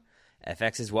One?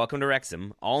 FX's Welcome to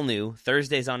Wrexham, all new,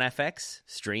 Thursdays on FX,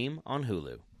 stream on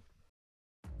Hulu.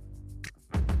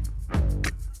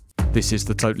 This is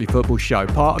the Totally Football Show,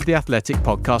 part of the Athletic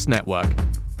Podcast Network.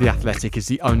 The Athletic is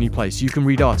the only place you can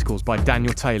read articles by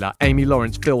Daniel Taylor, Amy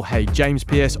Lawrence, Phil Hay, James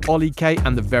Pearce, Ollie Kay,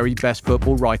 and the very best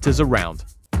football writers around.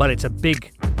 Well, it's a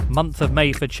big month of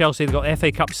May for Chelsea. They've got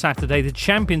FA Cup Saturday, the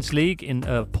Champions League in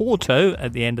Porto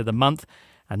at the end of the month,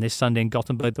 and this Sunday in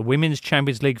Gothenburg, the Women's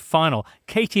Champions League final.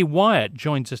 Katie Wyatt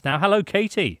joins us now. Hello,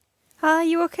 Katie. Hi,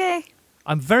 you okay?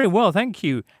 I'm very well, thank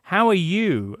you. How are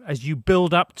you as you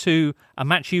build up to a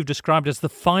match you've described as the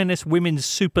finest women's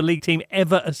Super League team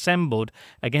ever assembled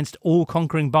against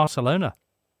all-conquering Barcelona?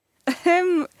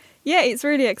 Yeah, it's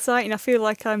really exciting. I feel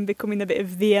like I'm becoming a bit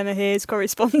of the Emma Hayes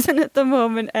correspondent at the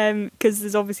moment because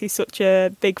there's obviously such a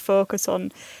big focus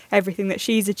on everything that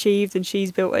she's achieved and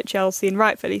she's built at Chelsea, and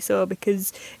rightfully so,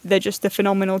 because they're just a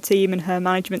phenomenal team and her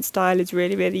management style is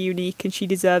really, really unique and she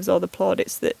deserves all the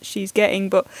plaudits that she's getting.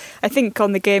 But I think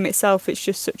on the game itself, it's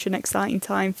just such an exciting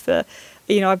time for...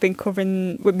 I've been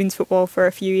covering women's football for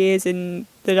a few years in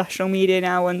the national media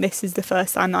now, and this is the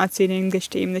first time that I've seen an English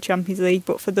team in the Champions League.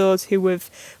 But for those who have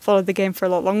followed the game for a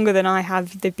lot longer than I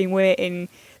have, they've been waiting.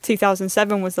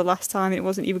 2007 was the last time, and it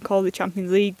wasn't even called the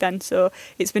Champions League then. So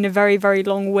it's been a very, very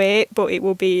long wait, but it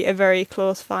will be a very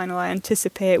close final, I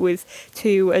anticipate, with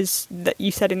two, as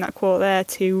you said in that quote there,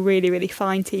 two really, really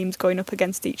fine teams going up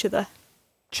against each other.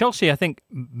 Chelsea, I think,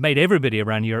 made everybody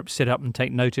around Europe sit up and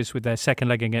take notice with their second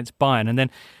leg against Bayern, and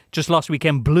then just last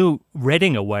weekend blew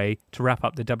Reading away to wrap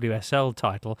up the WSL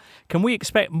title. Can we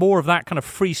expect more of that kind of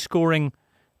free-scoring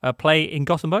play in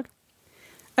Gothenburg?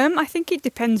 I think it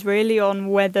depends really on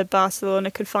whether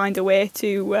Barcelona could find a way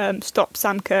to stop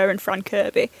Sam Kerr and Fran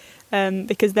Kirby.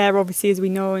 Because they're obviously, as we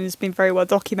know, and has been very well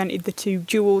documented, the two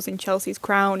jewels in Chelsea's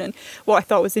crown. And what I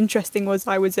thought was interesting was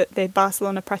I was at the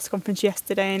Barcelona press conference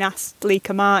yesterday and asked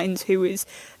Lika Martins, who is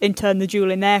in turn the jewel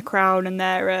in their crown and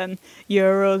their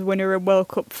Euros winner and World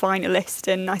Cup finalist,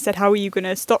 and I said, how are you going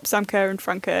to stop Sam Kerr and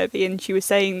Fran Kirby? And she was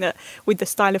saying that with the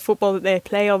style of football that they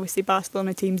play, obviously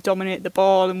Barcelona teams dominate the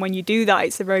ball, and when you do that,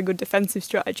 it's a very good defensive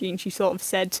strategy. And she sort of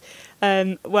said,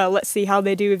 well, let's see how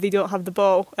they do if they don't have the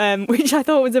ball, which I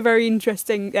thought was a very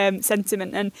interesting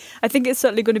sentiment. And I think it's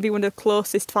certainly going to be one of the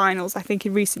closest finals. I think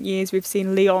in recent years we've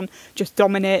seen Lyon just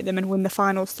dominate them and win the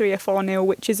finals 3 or 4-0,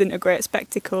 which isn't a great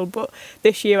spectacle. But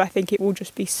this year I think it will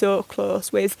just be so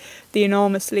close with the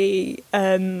enormously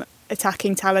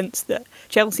attacking talents that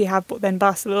Chelsea have, but then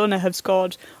Barcelona have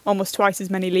scored almost twice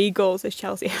as many league goals as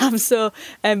Chelsea have. So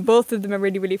both of them are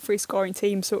really, really free-scoring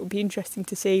teams, so it would be interesting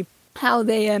to see how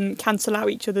they cancel out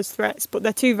each other's threats. But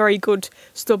they're two very good,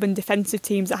 stubborn defensive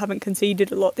teams that haven't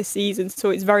conceded a lot this season, so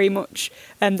it's very much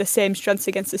the same strengths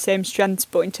against the same strengths,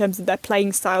 but in terms of their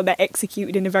playing style, they're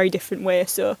executed in a very different way.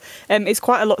 So it's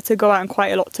quite a lot to go at and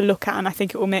quite a lot to look at, and I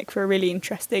think it will make for a really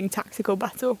interesting tactical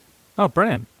battle. Oh,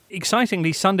 brilliant.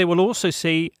 Excitingly, Sunday will also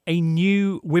see a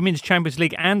new Women's Champions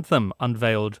League anthem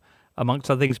unveiled,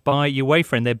 amongst other things, by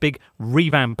UEFA in their big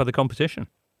revamp of the competition.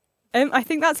 I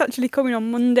think that's actually coming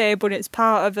on Monday, but it's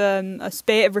part of a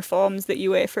spate of reforms that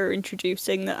UEFA are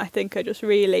introducing that I think are just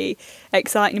really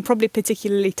exciting and probably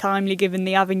particularly timely given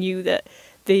the avenue that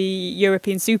the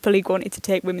European Super League wanted to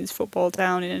take women's football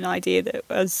down, in an idea that,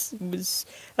 as was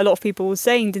a lot of people were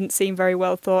saying, didn't seem very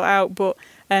well thought out. But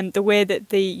the way that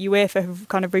the UEFA have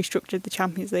kind of restructured the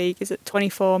Champions League is at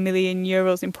 24 million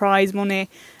euros in prize money,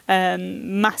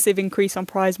 massive increase on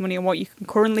prize money on what you can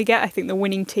currently get. I think the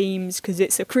winning teams, because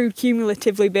it's accrued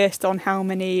cumulatively based on how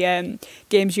many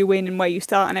games you win and where you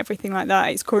start and everything like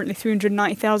that, it's currently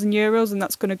 390,000 euros, and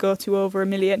that's going to go to over 1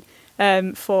 million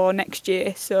for next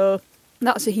year. So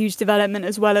that's a huge development,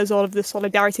 as well as all of the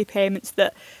solidarity payments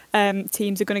that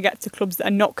teams are going to get to clubs that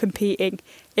are not competing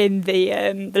in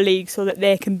the league, so that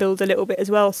they can build a little bit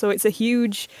as well. So it's a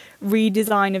huge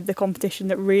redesign of the competition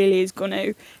that really is going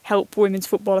to help women's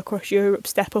football across Europe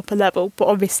step up a level. But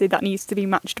obviously that needs to be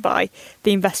matched by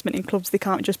the investment in clubs. They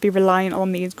can't just be reliant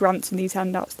on these grants and these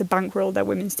handouts to bankroll their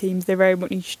women's teams. They very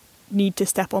much need to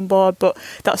step on board. But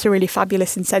that's a really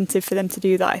fabulous incentive for them to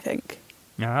do that, I think.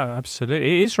 Yeah,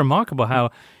 absolutely. It is remarkable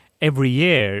how every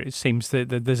year it seems that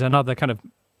there's another kind of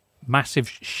massive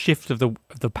shift of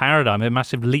the paradigm, a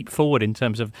massive leap forward in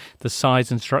terms of the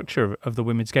size and structure of the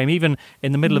women's game, even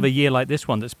in the middle of a year like this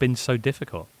one that's been so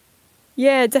difficult.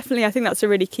 Yeah, definitely. I think that's a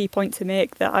really key point to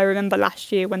make, that I remember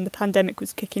last year when the pandemic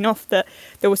was kicking off that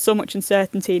there was so much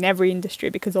uncertainty in every industry,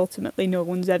 because ultimately no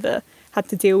one's ever had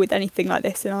to deal with anything like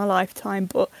this in our lifetime,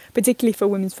 but particularly for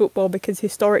women's football, because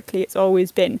historically it's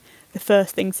always been the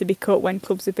first thing to be cut when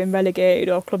clubs have been relegated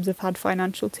or clubs have had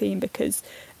financial team, because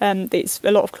it's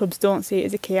a lot of clubs don't see it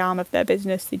as a key arm of their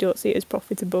business, they don't see it as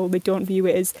profitable, they don't view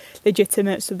it as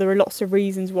legitimate, so there are lots of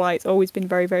reasons why it's always been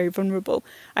very, very vulnerable.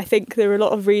 I think there are a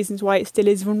lot of reasons why it still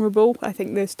is vulnerable. I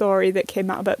think the story that came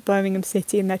out about Birmingham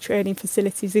City and their training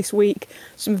facilities this week,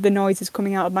 some of the noises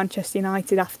coming out of Manchester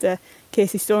United after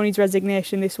Casey Stoney's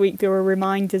resignation this week, there were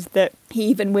reminders that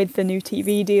even with the new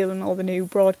TV deal and all the new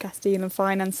broadcast deal and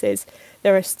finances,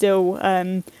 there are still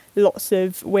lots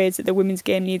of ways that the women's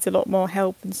game needs a lot more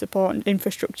help and support and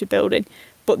infrastructure building.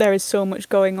 But there is so much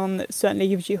going on that certainly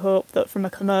gives you hope that from a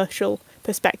commercial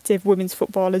perspective, women's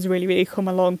football has really, really come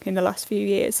along in the last few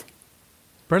years.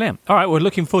 Brilliant. All right, we're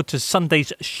looking forward to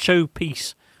Sunday's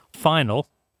showpiece final.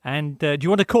 And do you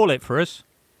want to call it for us?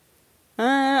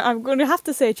 I'm going to have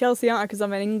to say Chelsea, aren't I, because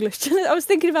I'm an English. I was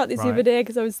thinking about this the other day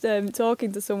because I was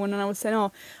talking to someone and I was saying,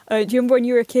 do you remember when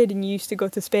you were a kid and you used to go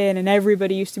to Spain and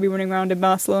everybody used to be running around in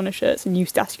Barcelona shirts and you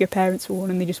used to ask your parents for one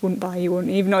and they just wouldn't buy you one,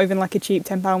 not even like a cheap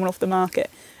 £10 one off the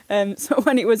market. So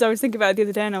when I was thinking about it the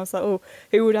other day and I was like,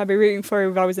 who would I be rooting for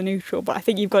if I was a neutral? But I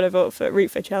think you've got to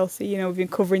root for Chelsea. You know, we've been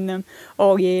covering them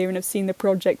all year and I've seen the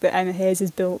project that Emma Hayes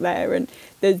has built there, and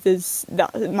there's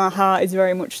that. My heart is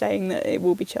very much saying that it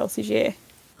will be Chelsea's year.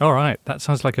 All right, that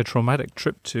sounds like a traumatic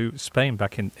trip to Spain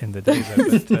back in the day.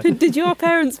 Though, but, Did your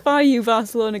parents buy you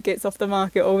Barcelona kits off the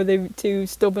market, or were they too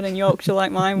stubborn in Yorkshire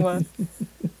like mine were?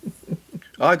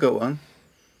 I got one.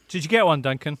 Did you get one,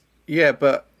 Duncan? Yeah,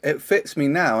 but it fits me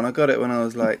now, and I got it when I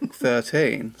was like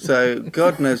 13. So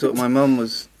God knows what my mum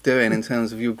was doing in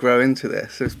terms of you'll grow into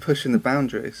this. It was pushing the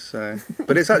boundaries. So,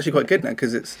 but it's actually quite good now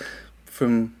because it's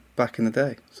from back in the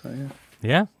day. So yeah.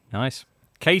 Yeah, nice.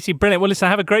 Katie, brilliant. Well, listen,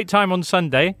 have a great time on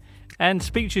Sunday and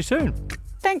speak to you soon.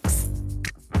 Thanks.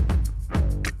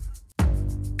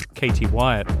 Katie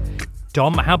Wyatt.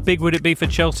 Dom, how big would it be for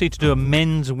Chelsea to do a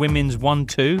men's-women's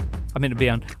 1-2? I mean, it'd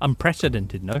be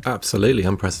unprecedented, no? Absolutely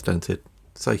unprecedented.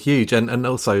 So huge. And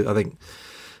also, I think,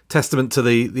 testament to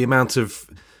the amount of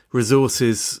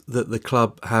resources that the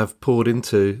club have poured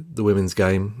into the women's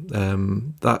game.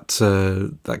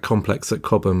 That complex at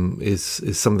Cobham is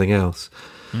something else.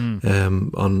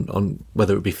 On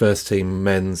whether it be first team,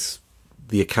 men's,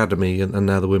 the academy, and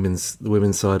now the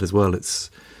women's side as well.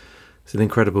 It's an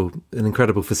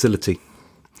incredible facility,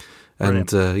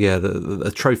 and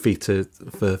a trophy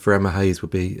for Emma Hayes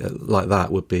would be like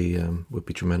that would be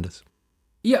tremendous.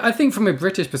 Yeah, I think from a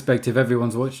British perspective,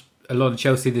 everyone's watched a lot of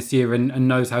Chelsea this year and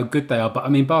knows how good they are. But I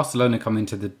mean, Barcelona come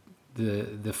into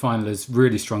the final as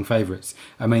really strong favourites.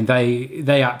 I mean,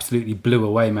 they absolutely blew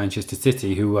away Manchester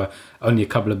City, who were only a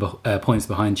couple of points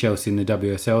behind Chelsea in the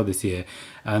WSL this year.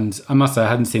 And I must say, I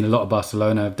hadn't seen a lot of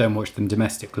Barcelona. I don't watch them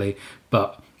domestically,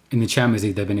 but in the Champions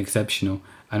League, they've been exceptional.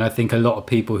 And I think a lot of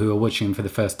people who are watching them for the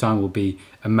first time will be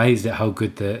amazed at how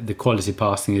good the quality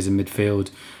passing is in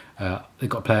midfield. They've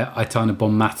got a player, Aitana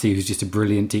Bonmati, who's just a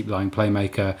brilliant deep-lying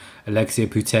playmaker. Alexia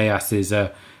Putellas is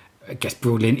a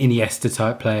brilliant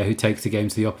Iniesta-type player who takes the game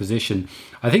to the opposition.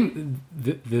 I think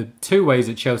the two ways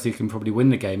that Chelsea can probably win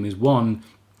the game is, one,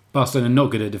 Barcelona are not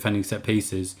good at defending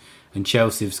set-pieces, and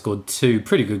Chelsea have scored two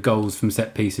pretty good goals from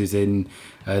set-pieces in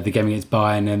the game against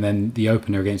Bayern and then the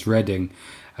opener against Reading.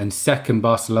 And second,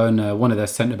 Barcelona, one of their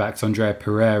centre-backs, Andrea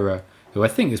Pereira, who I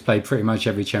think has played pretty much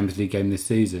every Champions League game this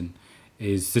season,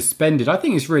 is suspended. I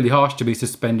think it's really harsh to be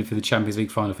suspended for the Champions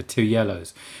League final for 2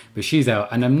 yellows, but she's out,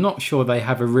 and I'm not sure they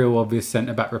have a real obvious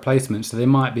centre-back replacement, so they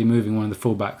might be moving one of the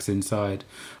full-backs inside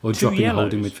or dropping a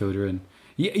holding midfielder in.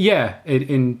 Yeah,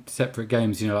 in separate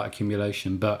games, like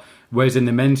accumulation. But whereas in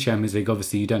the men's Champions League,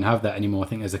 obviously you don't have that anymore. I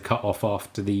think there's a cut-off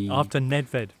after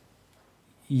Nedved.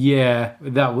 Yeah,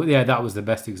 that was the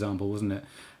best example, wasn't it?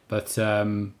 But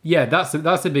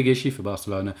that's a big issue for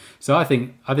Barcelona. So I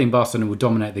think Barcelona will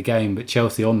dominate the game, but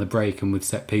Chelsea on the break and with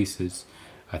set pieces,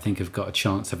 I think have got a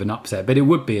chance of an upset. But it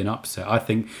would be an upset. I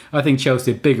think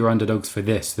Chelsea are bigger underdogs for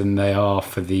this than they are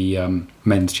for the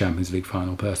men's Champions League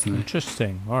final, personally.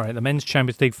 Interesting. All right, the men's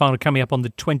Champions League final coming up on the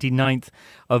 29th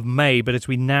of May, but as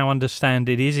we now understand,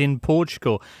 it is in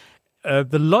Portugal.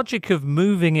 The logic of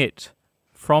moving it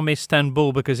from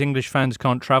Istanbul because English fans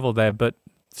can't travel there, but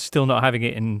still not having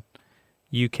it in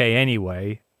UK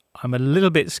anyway. I'm a little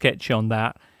bit sketchy on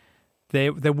that.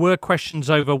 There were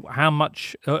questions over how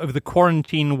much of the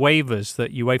quarantine waivers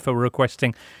that UEFA were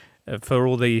requesting for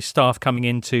all the staff coming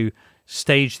in to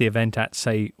stage the event at,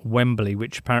 say, Wembley,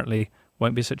 which apparently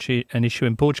won't be such an issue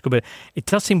in Portugal. But it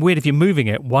does seem weird if you're moving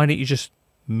it. Why don't you just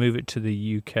move it to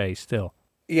the UK still?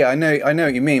 Yeah, I know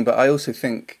what you mean, but I also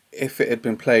think if it had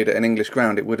been played at an English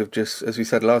ground, it would have just, as we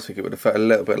said last week, it would have felt a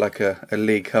little bit like a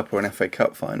League Cup or an FA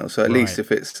Cup final. So at least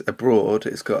if it's abroad,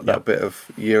 it's got that bit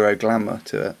of Euro glamour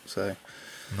to it. So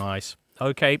nice.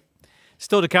 Okay.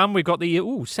 Still to come, we've got the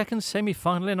second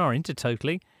semi-final in our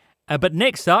Intertotally. But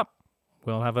next up,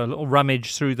 we'll have a little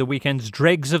rummage through the weekend's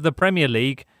dregs of the Premier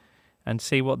League and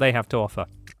see what they have to offer.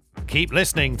 Keep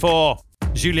listening for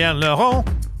Julien Laurent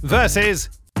versus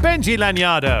Benji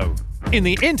Lanyardo in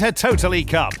the Intertotally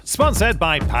Cup, sponsored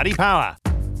by Paddy Power.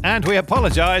 And we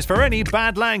apologise for any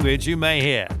bad language you may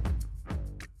hear.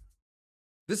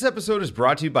 This episode is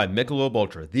brought to you by Michelob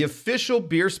Ultra, the official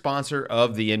beer sponsor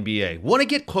of the NBA. Want to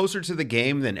get closer to the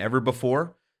game than ever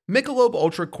before? Michelob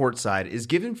Ultra Courtside is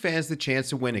giving fans the chance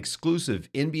to win exclusive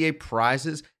NBA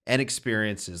prizes and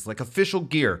experiences like official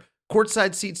gear,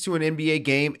 courtside seats to an NBA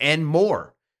game, and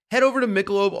more. Head over to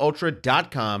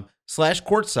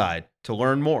MichelobUltra.com/courtside to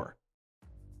learn more.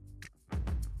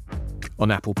 On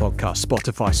Apple Podcasts,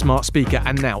 Spotify, Smart Speaker,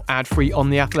 and now ad-free on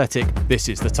The Athletic, this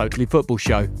is the Totally Football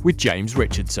Show with James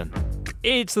Richardson.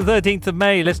 It's the 13th of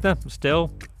May, listener,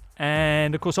 still.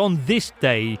 And, of course, on this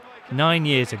day, 9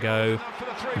 years ago,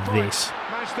 this.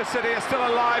 Manchester City are still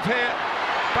alive here.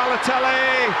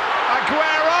 Balotelli,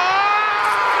 Aguero!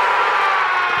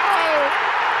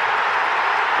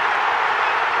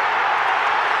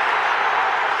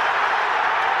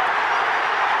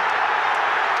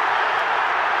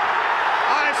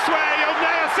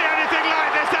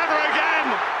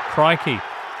 Crikey.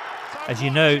 As you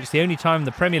know, it's the only time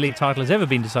the Premier League title has ever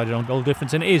been decided on goal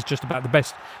difference, and it is just about the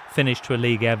best finish to a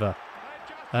league ever.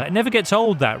 It never gets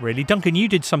old, that, really. Duncan, you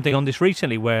did something on this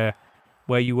recently where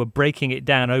you were breaking it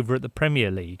down over at the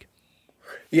Premier League.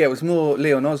 Yeah, it was more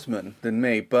Leon Osman than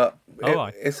me, but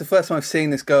it's the first time I've seen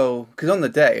this goal, because on the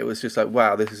day it was just like,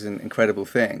 wow, this is an incredible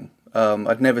thing.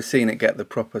 I'd never seen it get the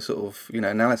proper sort of,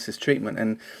 analysis treatment,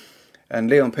 and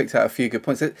Leon picked out a few good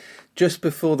points. Just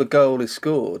before the goal is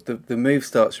scored, the move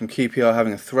starts from QPR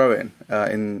having a throw-in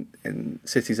in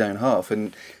City's own half,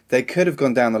 and they could have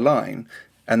gone down the line,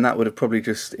 and that would have probably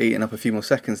just eaten up a few more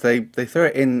seconds. They throw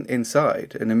it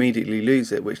inside and immediately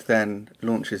lose it, which then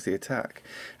launches the attack.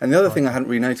 And the other thing I hadn't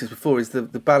really noticed before is the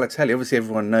Balotelli. Obviously,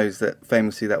 everyone knows that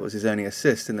famously that was his only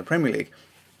assist in the Premier League.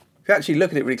 If you actually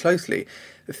look at it really closely,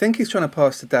 I think he's trying to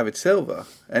pass to David Silva,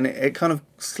 and it kind of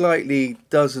slightly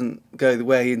doesn't go the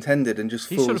way he intended and just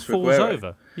falls for Aguero. He sort of falls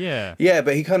over, yeah. Yeah,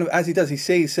 but he kind of, as he does, he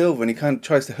sees Silva and he kind of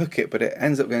tries to hook it, but it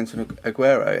ends up going to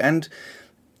Aguero. And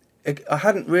I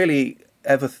hadn't really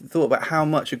ever thought about how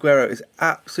much Aguero is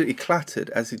absolutely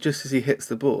clattered just as he hits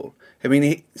the ball. I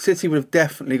mean, City would have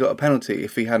definitely got a penalty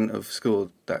if he hadn't have scored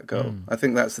that goal. I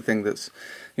think that's the thing that's,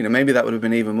 maybe that would have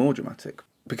been even more dramatic.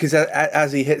 Because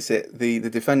as he hits it, the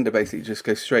defender basically just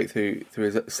goes straight through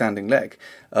his standing leg.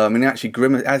 And actually,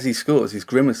 as he scores, he's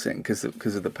grimacing because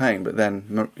of the pain. But then,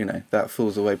 that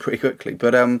falls away pretty quickly.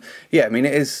 But it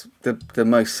is the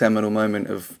most seminal moment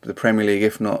of the Premier League,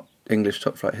 if not English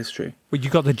top-flight history. Well, you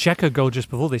got the Dzeko goal just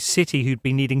before this. City, who'd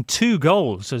been needing 2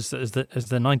 goals as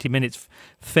the 90 minutes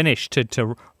finished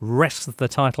to wrest the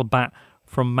title back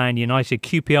from Man United.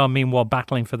 QPR, meanwhile,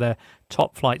 battling for their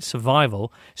top-flight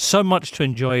survival. So much to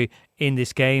enjoy in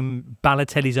this game.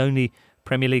 Balotelli's only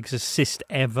Premier League's assist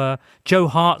ever. Joe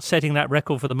Hart setting that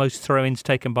record for the most throw-ins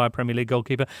taken by a Premier League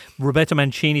goalkeeper. Roberto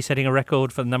Mancini setting a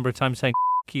record for the number of times saying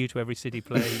you to every City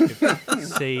player you could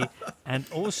see. And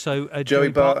also Joey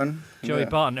Barton. Joey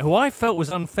Barton, who I felt was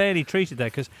unfairly treated there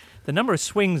because the number of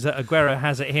swings that Aguero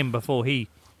has at him before he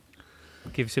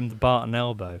gives him the Barton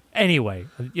elbow. Anyway,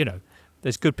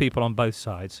 there's good people on both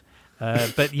sides.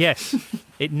 But yes,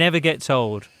 it never gets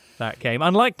old, that game.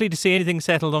 Unlikely to see anything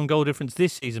settled on goal difference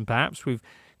this season, perhaps. We've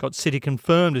got City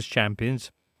confirmed as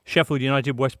champions. Sheffield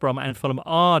United, West Brom and Fulham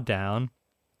are down.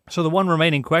 So the one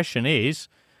remaining question is,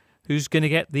 who's going to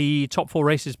get the top 4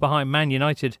 races behind Man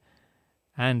United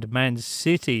and Man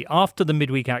City? After the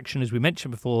midweek action, as we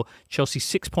mentioned before, Chelsea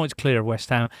 6 points clear of West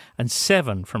Ham and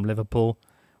 7 from Liverpool.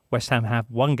 West Ham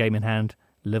have 1 game in hand.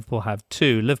 Liverpool have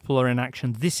 2. Liverpool are in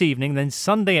action this evening, then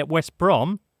Sunday at West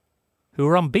Brom, who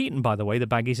are unbeaten, by the way, the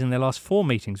Baggies, in their last 4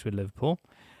 meetings with Liverpool.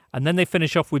 And then they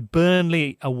finish off with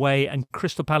Burnley away and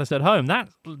Crystal Palace at home. That,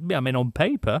 on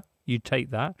paper, you'd take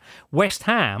that. West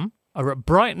Ham are at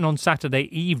Brighton on Saturday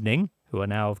evening, who are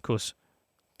now, of course,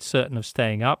 certain of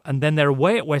staying up, and then they're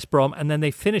away at West Brom, and then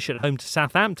they finish at home to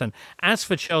Southampton. As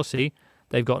for Chelsea,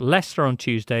 they've got Leicester on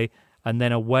Tuesday, and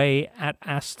then away at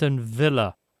Aston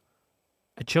Villa.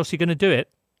 Are Chelsea going to do it?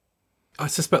 I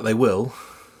suspect they will.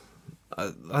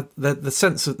 There's a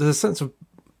sense of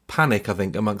panic, I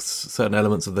think, amongst certain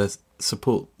elements of their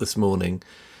support this morning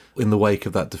in the wake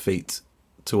of that defeat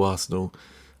to Arsenal.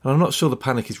 And I'm not sure the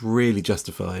panic is really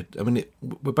justified. I mean,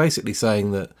 we're basically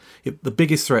saying that the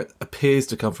biggest threat appears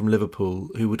to come from Liverpool,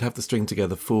 who would have to string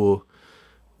together 4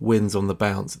 wins on the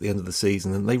bounce at the end of the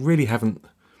season. And they really haven't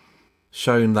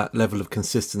shown that level of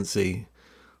consistency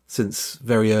since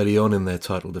very early on in their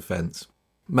title defence.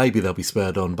 Maybe they'll be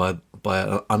spurred on by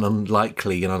an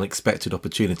unlikely and unexpected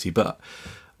opportunity, but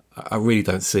I really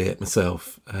don't see it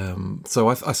myself. So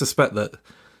I suspect that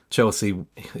Chelsea,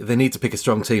 if they need to pick a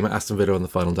strong team at Aston Villa on the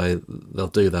final day, they'll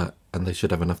do that, and they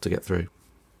should have enough to get through.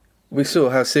 We saw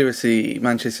how seriously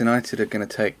Manchester United are going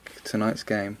to take tonight's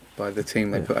game by the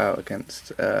team they put out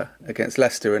against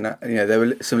Leicester, and there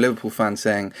were some Liverpool fans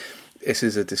saying this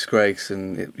is a disgrace,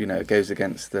 and it goes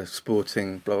against the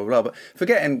sporting blah blah blah. But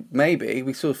forgetting, maybe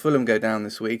we saw Fulham go down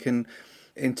this week, and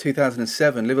in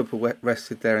 2007 Liverpool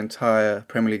rested their entire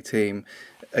Premier League team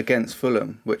against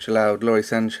Fulham, which allowed Lawrie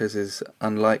Sanchez's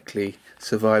unlikely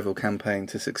survival campaign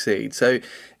to succeed. So,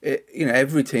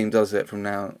 every team does it from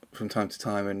time to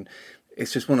time, and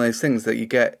it's just one of those things that you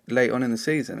get late on in the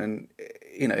season. And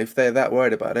if they're that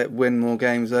worried about it, win more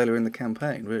games earlier in the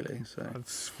campaign, really. So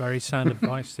that's very sound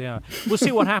advice. Yeah, we'll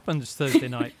see what happens Thursday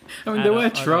night. I mean, they were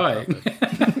trying.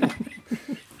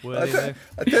 I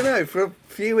don't know. For a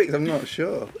few weeks, I'm not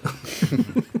sure.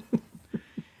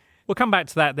 We'll come back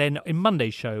to that then in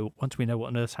Monday's show once we know what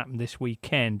on earth's happened this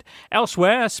weekend.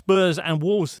 Elsewhere, Spurs and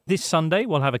Wolves this Sunday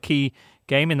will have a key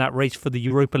game in that race for the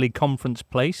Europa League conference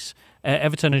place.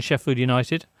 Everton and Sheffield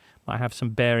United might have some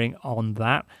bearing on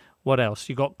that. What else?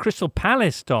 You got Crystal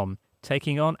Palace, Dom,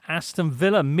 taking on Aston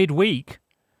Villa midweek.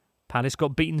 Palace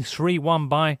got beaten 3-1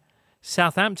 by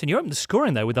Southampton. You opened the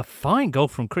scoring there with a fine goal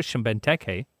from Christian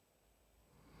Benteke.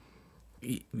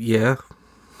 Yeah.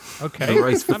 Okay. The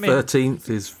race for 13th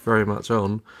is very much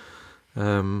on.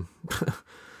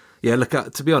 Yeah, look,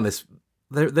 to be honest,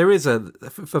 there is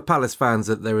for Palace fans,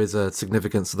 that there is a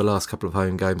significance to the last couple of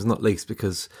home games, not least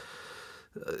because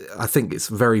I think it's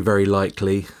very, very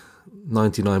likely,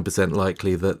 99%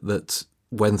 likely, that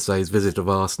Wednesday's visit of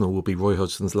Arsenal will be Roy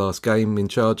Hodgson's last game in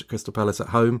charge at Crystal Palace at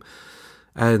home.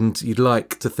 And you'd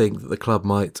like to think that the club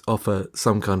might offer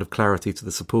some kind of clarity to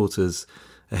the supporters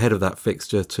ahead of that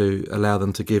fixture to allow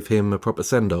them to give him a proper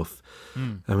send-off.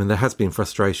 I mean, there has been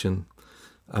frustration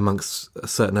amongst a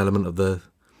certain element of the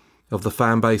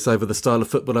fan base over the style of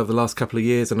football over the last couple of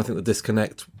years, and I think the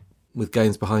disconnect with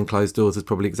games behind closed doors has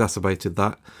probably exacerbated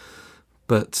that.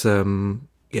 But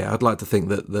I'd like to think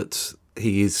that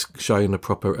he is showing a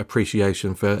proper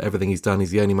appreciation for everything he's done.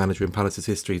 He's the only manager in Palace's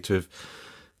history to have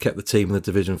kept the team in the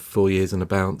division for 4 years and a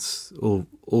bounce,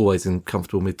 always in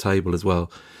comfortable mid-table as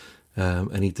well.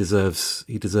 And he deserves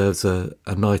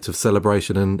a night of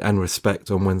celebration and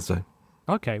respect on Wednesday.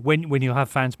 Okay, when you have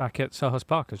fans back at Selhurst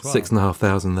Park as well.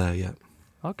 6,500 there, yeah.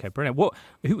 Okay, brilliant.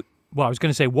 I was going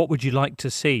to say, what would you like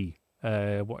to see?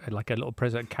 Like a little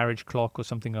present carriage clock or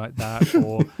something like that,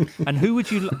 and who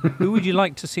would you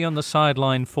like to see on the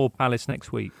sideline for Palace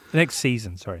next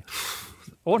season,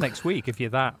 or next week if you're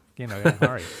that in a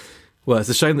hurry. Well, it's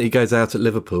a shame that he goes out at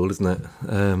Liverpool, isn't it?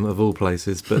 Of all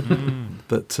places, but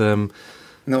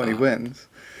not when he wins.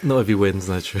 Not if he wins,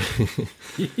 no, true.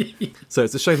 So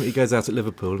it's a shame that he goes out at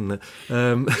Liverpool, isn't it?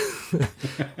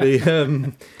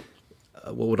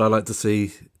 What would I like to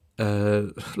see?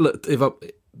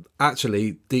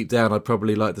 Actually, deep down, I'd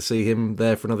probably like to see him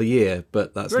there for another year,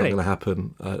 but that's not going to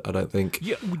happen. I don't think.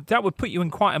 Yeah, that would put you in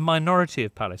quite a minority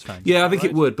of Palace fans. Yeah, I think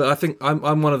it would, but I think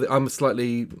I'm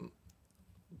slightly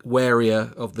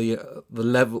warier of the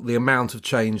level, the amount of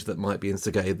change that might be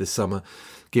instigated this summer,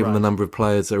 given the number of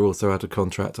players that are also out of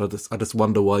contract. I just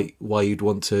wonder why you'd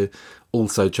want to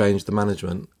also change the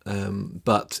management.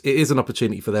 But it is an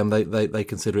opportunity for them. They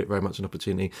consider it very much an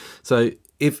opportunity. So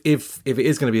if it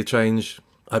is going to be a change,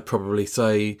 I'd probably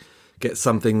say get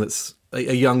something that's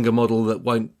a younger model that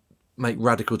won't make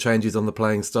radical changes on the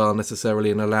playing style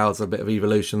necessarily and allows a bit of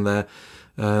evolution there.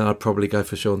 I'd probably go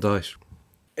for Sean Dyche.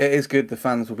 It is good the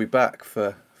fans will be back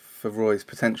for Roy's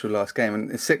potential last game.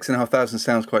 And 6,500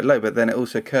 sounds quite low, but then it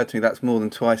also occurred to me that's more than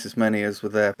twice as many as were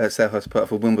there at Selhurst Park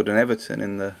for Wimbledon Everton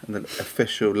in the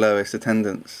official lowest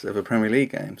attendance of a Premier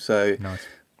League game. So nice.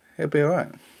 It'll be all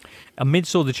right.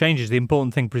 Amidst all the changes, the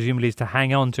important thing presumably is to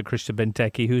hang on to Christian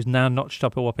Benteke, who's now notched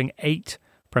up a whopping 8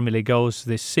 Premier League goals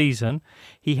this season.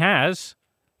 He has,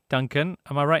 Duncan,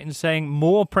 am I right in saying,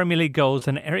 more Premier League goals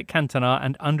than Eric Cantona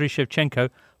and Andriy Shevchenko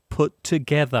put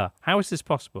together? How is this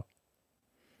possible?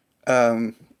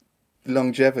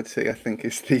 Longevity, I think,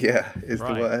 is the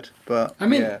word. But I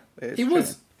mean, yeah, he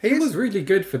was really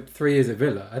good for 3 years at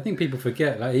Villa. I think people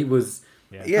forget, like, he was.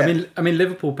 Yeah. I mean,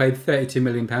 Liverpool paid £32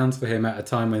 million for him at a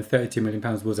time when £32 million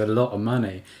was a lot of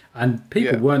money, and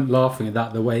people weren't laughing at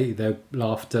that the way they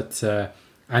laughed at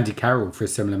Andy Carroll for a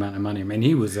similar amount of money. I mean,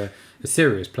 he was a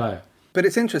serious player. But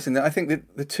it's interesting that I think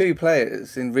that the two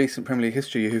players in recent Premier League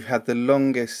history who've had the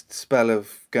longest spell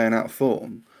of going out of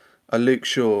form are Luke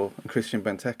Shaw and Christian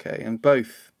Benteke, and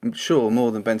both, Shaw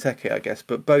more than Benteke, I guess,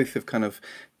 but both have kind of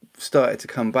started to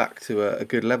come back to a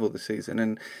good level this season.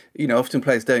 And, you know, often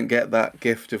players don't get that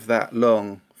gift of that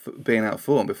long being out of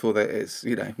form before it's,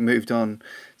 you know, moved on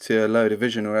to a lower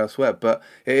division or elsewhere. But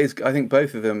it is, I think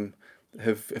both of them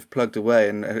have plugged away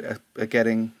and are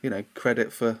getting, you know,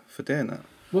 credit for doing that.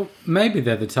 Well, maybe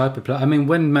they're the type of player. I mean,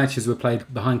 when matches were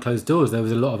played behind closed doors, there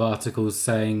was a lot of articles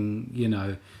saying, you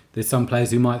know, there's some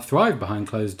players who might thrive behind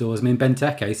closed doors. I mean,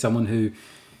 Benteke, someone who,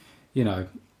 you know,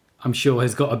 I'm sure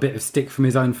has got a bit of stick from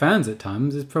his own fans at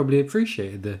times, has probably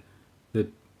appreciated the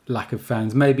lack of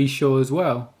fans. Maybe Shaw as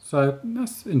well. So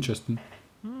that's interesting.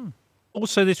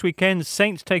 Also this weekend,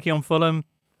 Saints taking on Fulham,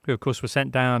 who of course were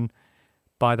sent down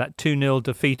by that 2-0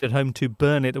 defeat at home to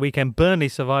Burnley at the weekend. Burnley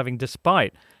surviving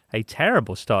despite a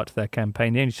terrible start to their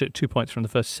campaign. They only took 2 points from the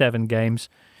first 7 games,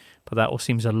 but that all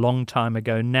seems a long time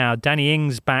ago now. Danny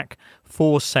Ings back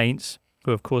for Saints,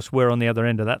 who of course were on the other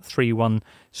end of that 3-1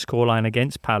 scoreline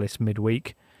against Palace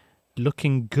midweek.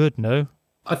 Looking good, no?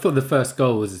 I thought the first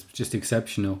goal was just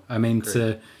exceptional. I mean,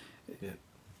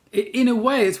 in a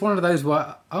way, it's one of those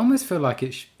where I almost feel like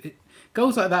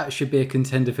goals like that should be a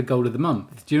contender for goal of the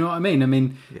month. Do you know what I mean? I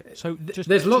mean, so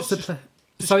there's lots of...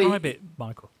 Describe it,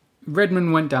 Michael.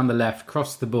 Redmond went down the left,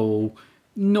 crossed the ball,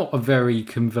 not a very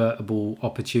convertible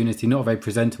opportunity, not a very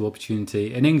presentable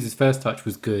opportunity. And Ings' first touch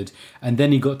was good, and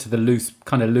then he got to the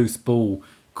loose ball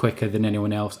quicker than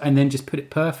anyone else, and then just put it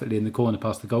perfectly in the corner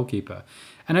past the goalkeeper.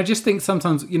 And I just think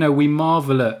sometimes, you know, we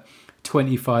marvel at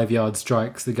 25-yard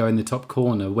strikes that go in the top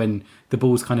corner when the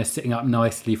ball's kind of sitting up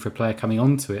nicely for a player coming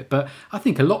onto it. But I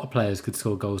think a lot of players could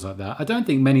score goals like that. I don't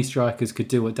think many strikers could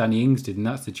do what Danny Ings did in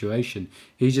that situation.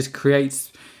 He just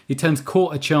he turns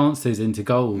quarter chances into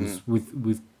goals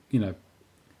with you know,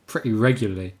 pretty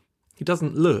regularly. He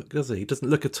doesn't look, does he? He doesn't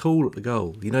look at all at the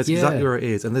goal. He knows exactly where it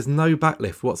is, and there's no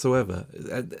backlift whatsoever.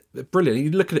 Brilliant.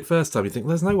 You look at it first time, you think,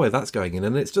 there's no way that's going in,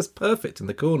 and it's just perfect in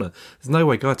the corner. There's no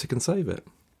way Gaeta can save it.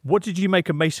 What did you make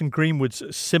of Mason Greenwood's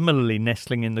similarly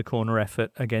nestling in the corner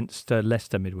effort against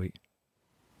Leicester midweek?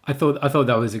 I thought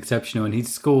that was exceptional, and he'd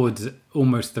scored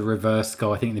almost the reverse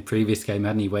goal, I think, in the previous game,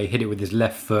 hadn't he, where he hit it with his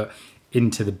left foot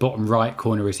into the bottom right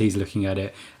corner as he's looking at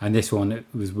it, and this one it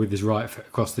was with his right foot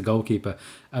across the goalkeeper.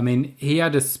 I mean, he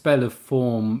had a spell of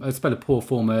poor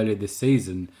form earlier this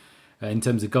season in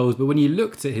terms of goals, but when you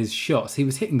looked at his shots, he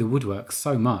was hitting the woodwork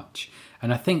so much,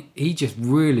 and I think he just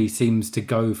really seems to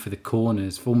go for the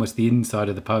corners, for almost the inside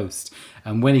of the post,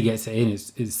 and when he gets it in,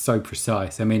 it's so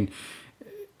precise. I mean,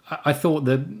 I thought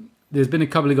that there's been a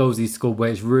couple of goals he's scored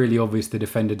where it's really obvious the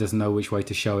defender doesn't know which way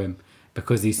to show him,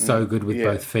 because he's so good with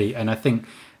both feet. And I think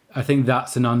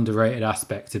that's an underrated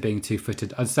aspect of being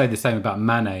two-footed. I'd say the same about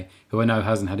Mane, who I know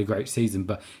hasn't had a great season,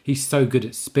 but he's so good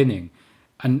at spinning.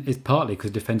 And it's partly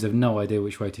because defenders have no idea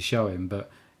which way to show him.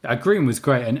 But Green was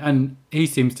great, and he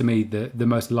seems to me the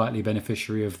most likely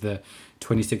beneficiary of the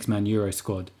 26-man Euro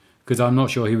squad, because I'm not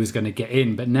sure he was going to get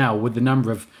in. But now, with the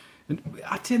number of...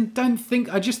 I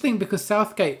just think because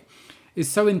Southgate is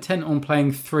so intent on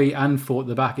playing 3 and 4 at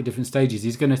the back at different stages, he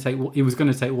was going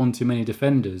to take one too many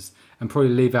defenders and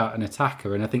probably leave out an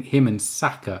attacker. And I think him and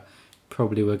Saka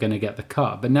probably were going to get the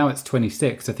cut. But now it's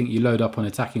 26. I think you load up on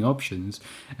attacking options,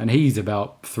 and he's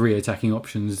about 3 attacking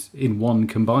options in one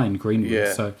combined, Greenwood.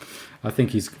 Yeah. So I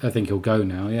think he'll go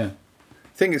now. Yeah.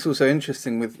 I think it's also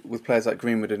interesting with players like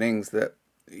Greenwood and Ings that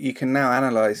you can now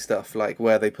analyse stuff like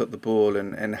where they put the ball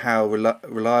and how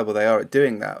reliable they are at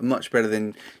doing that much better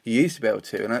than you used to be able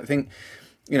to. And I think,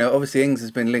 you know, obviously Ings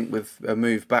has been linked with a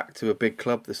move back to a big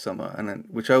club this summer, and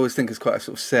which I always think is quite a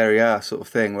sort of Serie A sort of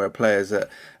thing, where a player's at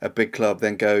a big club,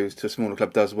 then goes to a smaller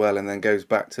club, does well, and then goes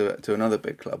back to another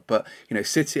big club. But, you know,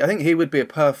 City, I think he would be a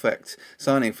perfect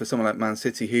signing for someone like Man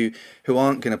City, who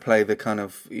aren't going to play the kind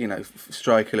of, you know,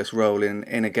 strikerless role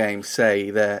in a game,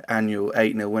 say their annual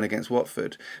 8-0 win against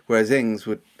Watford, whereas Ings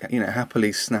would, you know,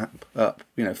 happily snap up,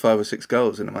 you know, 5 or 6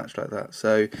 goals in a match like that.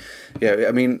 So, yeah,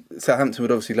 I mean, Southampton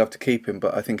would obviously love to keep him,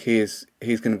 but I think he's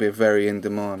going to be a very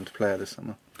in-demand player this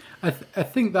summer. I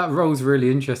think that role's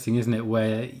really interesting, isn't it?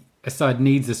 Where a side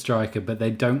needs a striker, but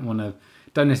they don't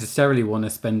necessarily want to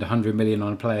spend 100 million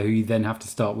on a player who you then have to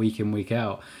start week in, week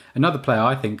out. Another player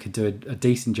I think could do a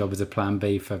decent job as a plan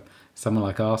B for someone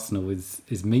like Arsenal is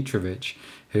Mitrovic,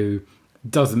 who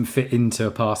doesn't fit into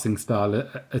a passing style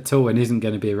at all and isn't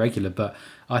going to be a regular. But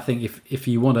I think if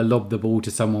you want to lob the ball to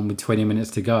someone with 20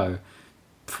 minutes to go,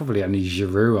 probably only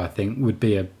Giroud, I think, would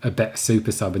be a better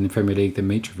super sub in the Premier League than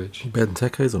Mitrovic.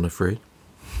 Benteke's on a free.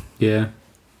 Yeah.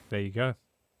 There you go.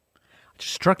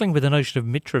 Just struggling with the notion of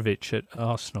Mitrovic at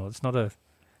Arsenal. It's not a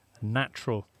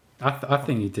natural. I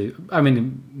think you do. I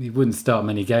mean, he wouldn't start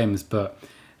many games, but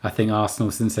I think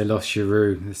Arsenal, since they lost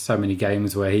Giroud, there's so many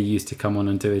games where he used to come on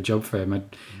and do a job for him.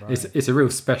 It's a real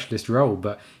specialist role,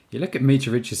 but you look at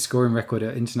Mitrovic's scoring record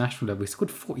at international level, he scored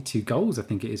 42 goals, I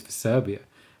think it is, for Serbia.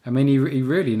 I mean, he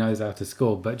really knows how to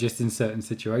score, but just in certain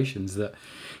situations that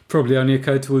probably only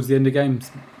occur towards the end of games.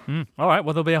 All right,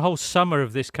 well, there'll be a whole summer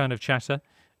of this kind of chatter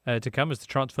to come as the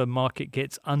transfer market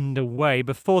gets underway.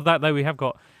 Before that, though, we have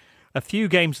got a few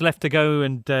games left to go,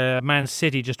 and Man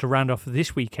City, just to round off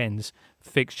this weekend's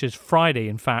fixtures, Friday,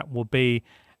 in fact, will be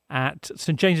at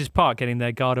St James's Park, getting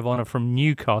their guard of honour from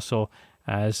Newcastle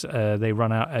as they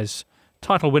run out as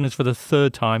title winners for the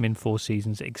third time in 4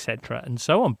 seasons, etc. and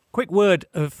so on. Quick word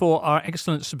for our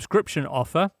excellent subscription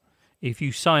offer. If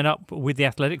you sign up with The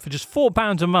Athletic for just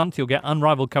 £4 a month, you'll get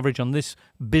unrivaled coverage on this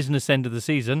business end of the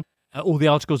season. All the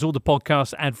articles, all the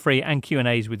podcasts, ad-free and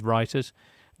Q&As with writers.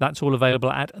 That's all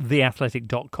available at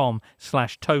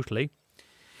theathletic.com/totally.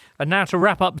 And now to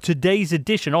wrap up today's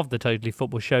edition of the Totally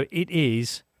Football Show, it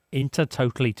is Inter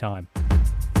Totally time.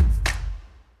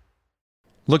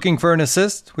 Looking for an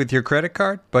assist with your credit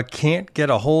card, but can't get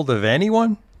a hold of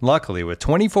anyone? Luckily, with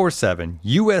 24/7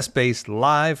 US-based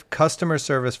live customer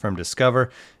service from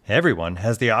Discover, everyone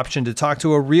has the option to talk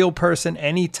to a real person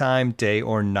anytime, day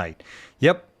or night.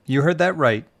 Yep, you heard that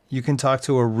right. You can talk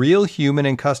to a real human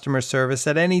in customer service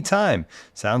at any time.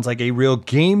 Sounds like a real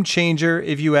game changer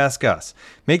if you ask us.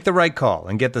 Make the right call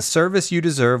and get the service you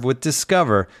deserve with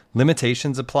Discover.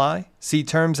 Limitations apply. See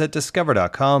terms at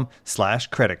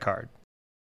discover.com/creditcard.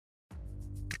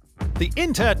 The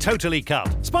Inter Totally Cup,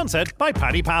 sponsored by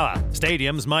Paddy Power.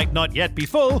 Stadiums might not yet be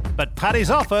full, but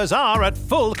Paddy's offers are at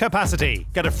full capacity.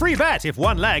 Get a free bet if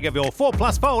one leg of your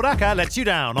 4+ fold acca lets you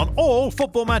down on all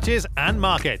football matches and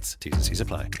markets. T's and C's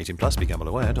apply. 18+,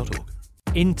 begambleaware.org.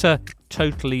 Inter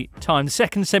Totally time. The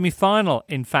second semi-final,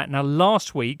 in fact. Now,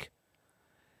 last week,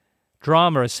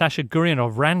 drama as Sasha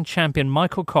Gurianov ran champion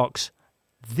Michael Cox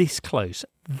this close.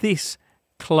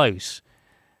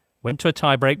 Went to a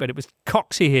tie-break, but it was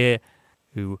Coxie here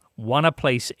who won a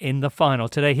place in the final.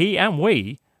 Today, he and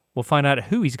we will find out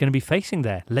who he's going to be facing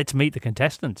there. Let's meet the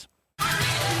contestants.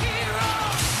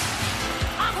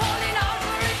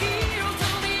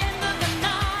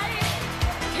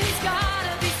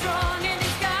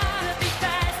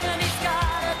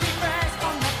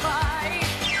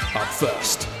 Up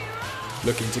first,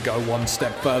 looking to go one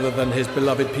step further than his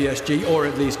beloved PSG, or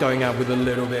at least going out with a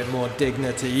little bit more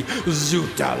dignity.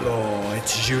 Zoutalo,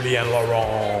 it's Julien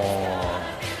Laurent.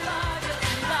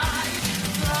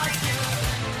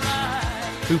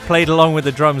 Who played along with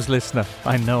the drums, listener?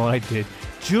 I know I did.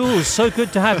 Jules, so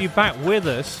good to have you back with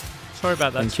us. Sorry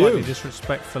about that slightly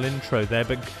disrespectful intro there,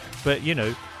 but you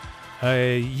know,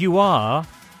 you are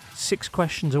 6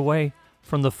 questions away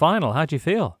from the final. How do you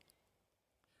feel?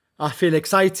 I feel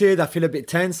excited. I feel a bit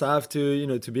tense. I have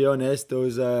to, to be honest.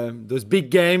 Those big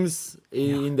games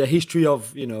in the history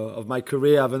of, of my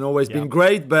career haven't always been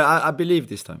great, but I believe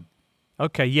this time.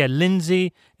 Okay, yeah,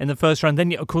 Lindsay in the first round.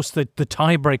 Then, of course, the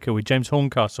tiebreaker with James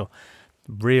Horncastle.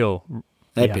 Real.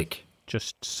 Epic.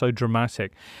 Just so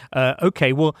dramatic.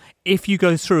 Okay, well, if you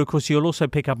go through, of course, you'll also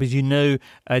pick up, as you know,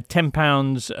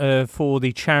 £10 for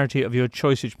the charity of your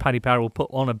choice, which Paddy Power will put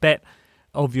on a bet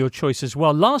of your choice as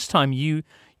well. Last time you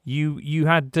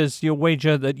had as your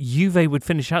wager that Juve would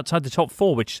finish outside the top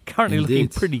 4, which is currently looking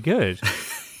pretty good.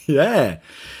 Yeah,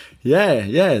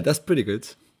 that's pretty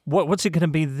good. What's it going to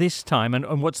be this time,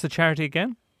 and what's the charity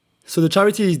again? So the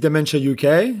charity is Dementia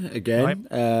UK, again,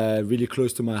 really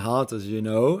close to my heart, as you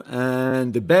know.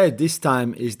 And the bet this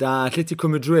time is that Atletico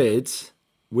Madrid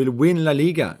will win La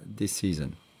Liga this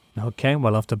season. Okay,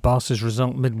 well, after Barca's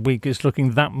result midweek, it's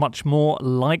looking that much more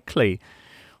likely.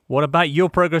 What about your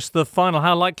progress to the final?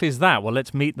 How likely is that? Well,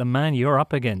 let's meet the man you're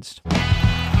up against.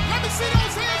 Let me see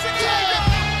those hands again.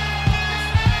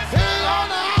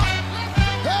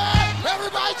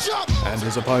 Everybody jump. And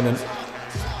his opponent,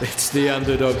 It's the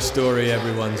underdog story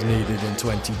everyone's needed in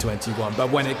 2021. But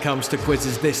when it comes to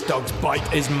quizzes, this dog's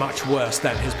bite is much worse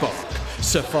than his bark.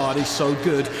 Safari's so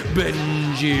good,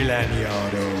 Benji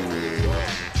Laniado.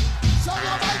 So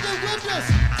y'all might be with this.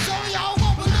 So y'all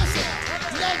won't listen.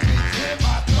 Let me clear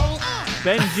my throat.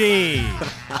 Benji!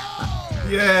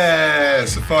 Yeah,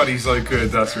 Safari's so good.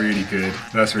 That's really good.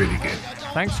 That's really good.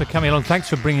 Thanks for coming along. Thanks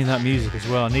for bringing that music as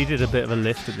well. I needed a bit of a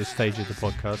lift at this stage of the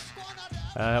podcast.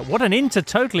 What an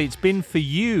totally it's been for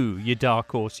you, you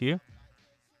dark horse, you.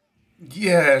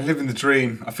 Yeah, living the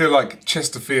dream. I feel like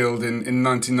Chesterfield in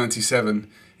 1997.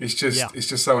 It's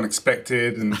just so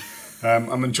unexpected, and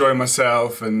I'm enjoying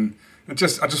myself, and I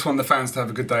just want the fans to have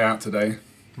a good day out today.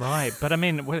 Right, but I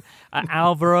mean,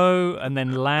 Alvaro and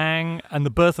then Lang and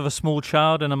the birth of a small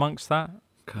child and amongst that.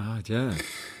 God, yeah.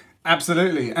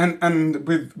 Absolutely, and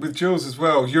with Jules as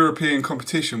well, European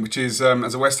competition, which is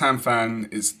as a West Ham fan,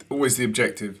 is always the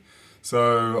objective.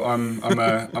 So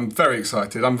I'm very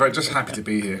excited. I'm just happy to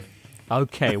be here.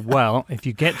 Okay, well, if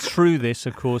you get through this,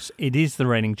 of course, it is the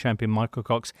reigning champion Michael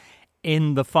Cox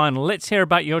in the final. Let's hear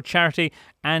about your charity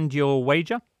and your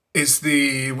wager. It's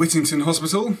the Whittington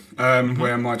Hospital,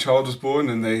 where my child was born,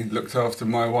 and they looked after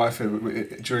my wife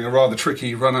during a rather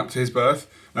tricky run-up to his birth.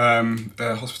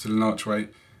 Hospital in Archway.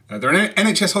 They're an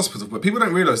NHS hospital, but people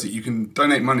don't realise that you can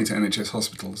donate money to NHS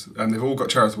hospitals, and they've all got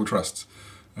charitable trusts.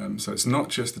 So it's not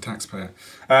just the taxpayer.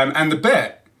 And the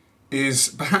bet is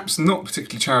perhaps not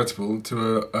particularly charitable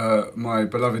to my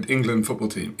beloved England football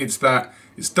team. It's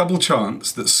double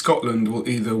chance that Scotland will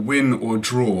either win or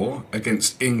draw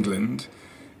against England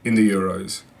in the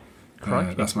Euros.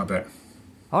 That's my bet.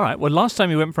 All right. Well, last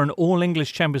time you went for an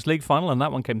all-English Champions League final, and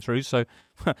that one came through, so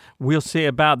we'll see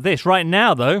about this. Right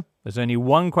now, though, there's only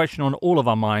one question on all of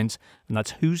our minds, and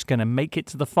that's who's going to make it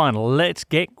to the final. Let's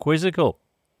get quizzical.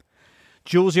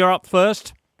 Jules, you're up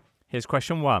first. Here's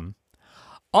question 1.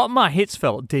 Ottmar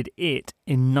Hitzfeld did it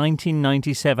in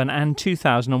 1997 and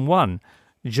 2001.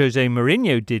 Jose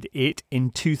Mourinho did it in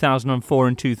 2004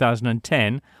 and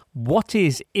 2010. What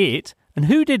is it, and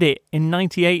who did it in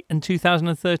 98 and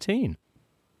 2013?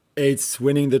 It's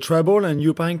winning the treble, and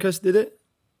Jupp Heynckes did it.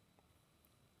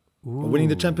 Winning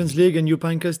the Champions League, and Jupp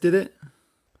Heynckes did it.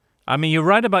 I mean, you're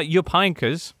right about Jupp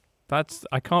Heynckes.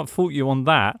 I can't fault you on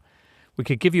that. We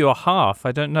could give you a half.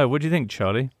 I don't know. What do you think,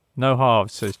 Charlie? No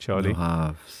halves, says Charlie. No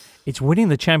halves. It's winning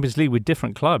the Champions League with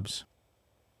different clubs.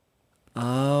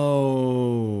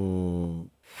 Oh.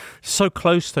 So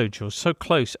close, though, Jules. So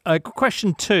close.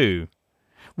 Question 2.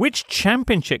 Which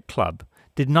championship club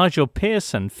did Nigel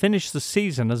Pearson finish the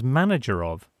season as manager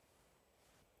of?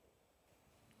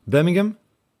 Birmingham?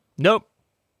 Nope.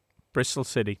 Bristol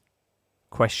City.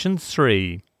 Question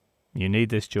 3. You need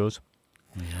this, Jules.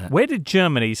 Yeah. Where did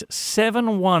Germany's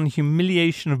 7-1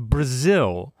 humiliation of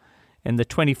Brazil in the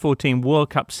 2014 World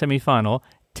Cup semi-final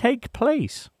take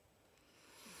place?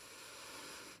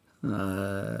 In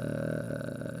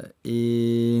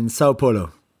Sao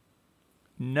Paulo.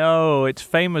 No, it's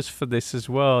famous for this as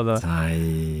well. The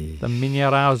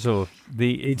Mineirão.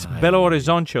 It's Belo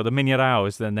Horizonte. The Mineirão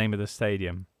is the name of the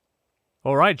stadium.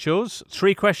 All right, Jules.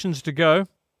 3 questions to go.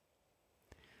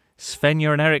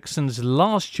 Sven-Göran Eriksson's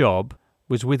last job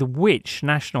was with which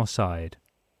national side?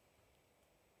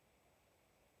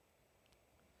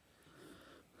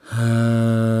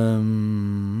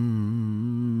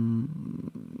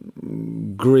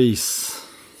 Greece.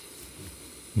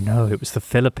 No, it was the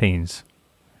Philippines.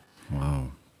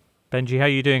 Wow. Benji, how are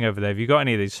you doing over there? Have you got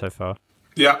any of these so far?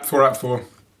 Yeah, 4 out of 4.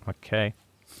 Okay.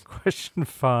 Question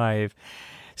 5.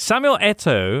 Samuel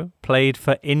Eto'o played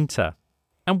for Inter.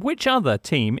 And which other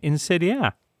team in Serie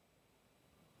A?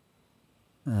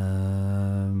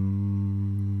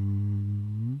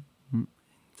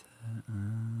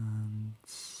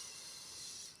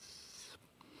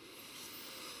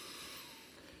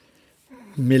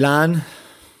 Milan.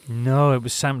 No, it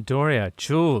was Sampdoria.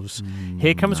 Jules.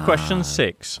 Here comes question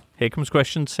 6.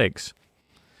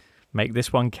 Make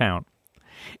this one count.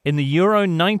 In the Euro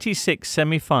 96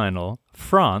 semi-final,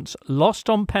 France lost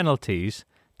on penalties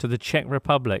to the Czech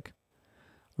Republic.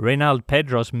 Reinald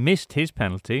Pedros missed his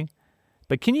penalty,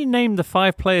 but can you name the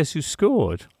 5 players who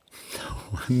scored?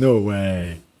 No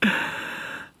way.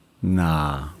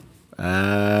 Nah.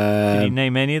 Can you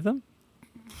name any of them?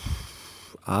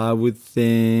 I would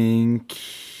think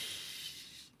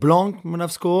Blanc might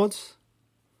have scored.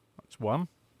 That's one.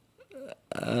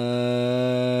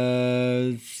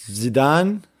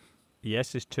 Zidane.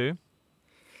 Yes, is 2.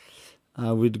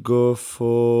 I would go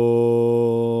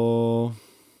for...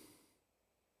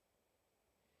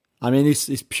 I mean,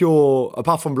 it's pure...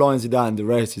 Apart from Blanc and Zidane, the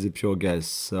rest is a pure guess.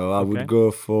 So I would go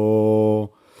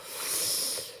for...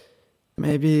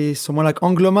 Maybe someone like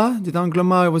Angloma. Did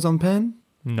Angloma was on pen?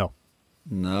 No.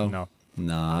 No,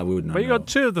 I would not. But you got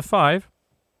 2 of the 5.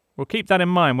 We'll keep that in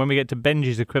mind when we get to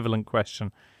Benji's equivalent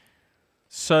question.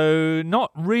 So,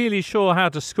 not really sure how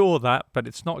to score that, but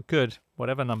it's not good.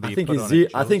 Whatever number you put on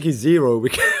it. I think it's 0. We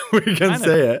can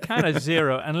say it. Kind of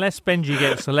 0, unless Benji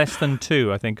gets less than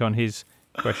 2, I think, on his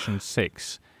question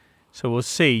 6. So we'll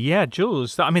see. Yeah,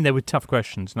 Jules. I mean, they were tough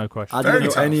questions, no question.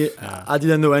 I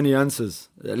didn't know any answers.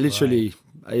 Literally,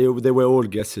 they were all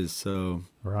guesses. So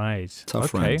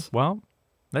tough rounds. Well,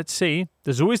 let's see.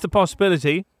 There's always the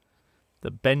possibility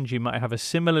that Benji might have a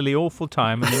similarly awful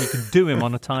time, and then you can do him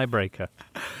on a tiebreaker.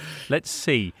 Let's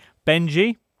see.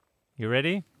 Benji, you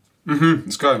ready? Mm-hmm.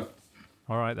 Let's go.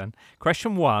 All right, then.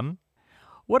 Question 1.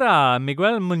 What are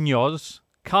Miguel Munoz,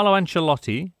 Carlo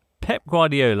Ancelotti, Pep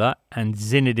Guardiola and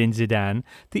Zinedine Zidane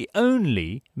the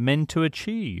only men to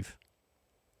achieve?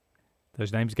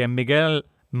 Those names again: Miguel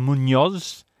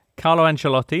Munoz, Carlo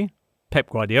Ancelotti, Pep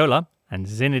Guardiola and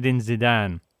Zinedine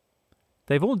Zidane.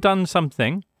 They've all done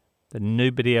something that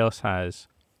nobody else has.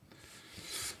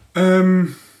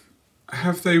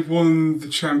 Have they won the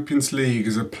Champions League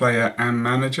as a player and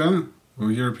manager,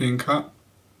 or European Cup?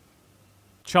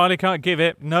 Charlie can't give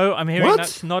it. No, I'm hearing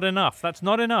that's not enough. That's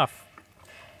not enough.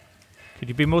 Could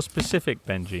you be more specific,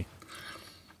 Benji?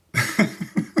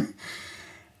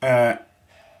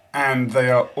 And they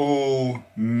are all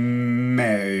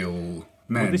male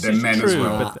men. Well, this They're is men true, as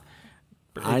well.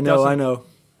 but I know.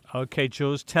 Okay,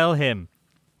 Jules, tell him.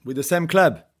 With the same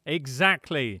club.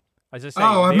 Exactly. As I say.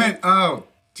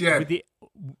 Yeah.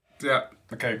 Yeah.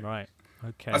 Okay. Right.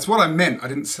 Okay. That's what I meant. I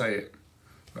didn't say it.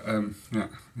 But, yeah.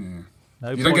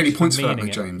 No, you don't get any points for that,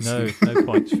 meaning James. No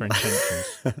points for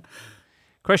intentions.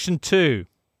 Question 2.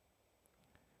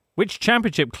 Which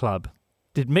championship club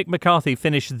did Mick McCarthy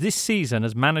finish this season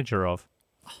as manager of?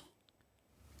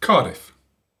 Cardiff.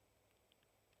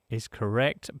 Is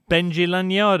correct. Benji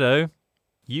Lanyardo,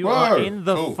 you are in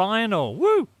the final.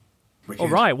 Woo! Wicked. All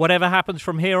right, whatever happens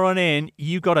from here on in,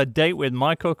 you got a date with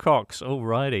Michael Cox. All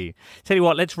righty. Tell you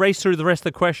what, let's race through the rest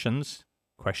of the questions.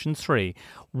 Question 3.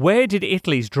 Where did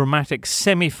Italy's dramatic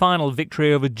semi-final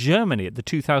victory over Germany at the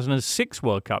 2006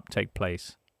 World Cup take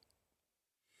place?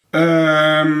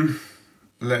 Let's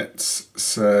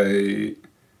say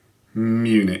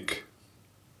Munich.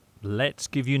 Let's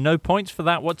give you no points for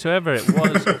that whatsoever. It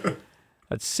was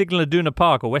at Signal Iduna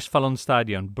Park or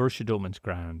Westfalenstadion, Borussia Dortmund's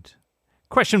ground.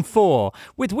 Question 4.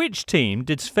 With which team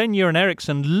did Sven-Göran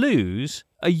Eriksson lose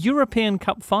a European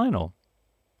Cup final?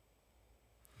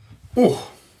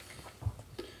 Oh.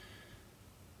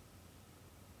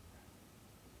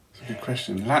 That's a good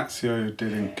question. Lazio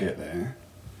didn't get there.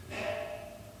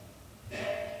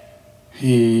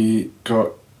 He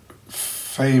got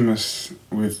famous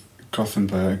with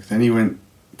Gothenburg. Then he went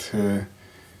to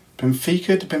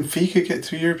Benfica. Did Benfica get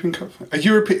to a European Cup final? A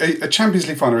Champions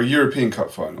League final or a European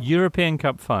Cup final? European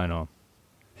Cup final.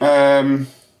 Hey,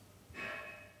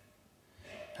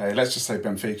 let's just say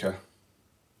Benfica.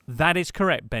 That is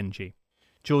correct, Benji.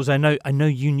 Jules, I know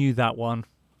you knew that one.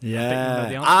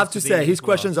 Yeah. I have to say, his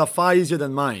questions are far easier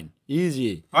than mine.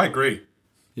 Easy. I agree.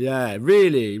 Yeah,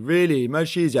 really, really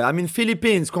much easier. I mean,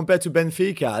 Philippines compared to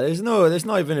Benfica, there's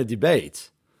not even a debate.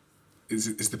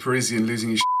 Is the Parisian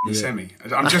losing his in the semi?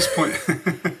 I'm just pointing.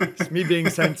 It's me being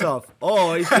sent off.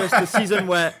 Oh, it's just a season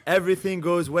where everything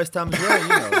goes West Ham's way, you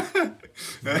know.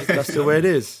 That's the way it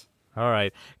is. All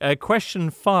right. Question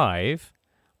 5.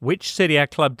 Which Serie A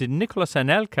club did Nicolas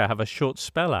Anelka have a short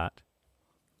spell at?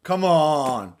 Come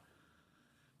on.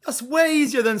 That's way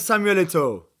easier than Samuel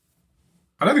Eto'o.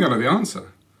 I don't think I know the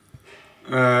answer.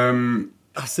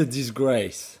 That's a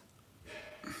disgrace.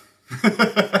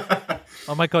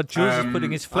 Oh my God, Jules is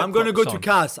putting his foot. I'm going to go to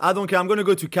Cass. I don't care. I'm going to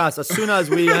go to Cass. As soon as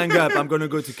we hang up, I'm going to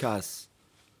go to Cass.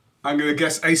 I'm going to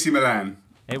guess AC Milan.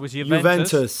 It was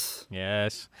Juventus.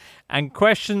 Yes. And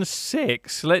question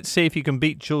 6. Let's see if you can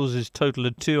beat Jules' total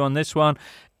of 2 on this one.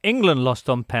 England lost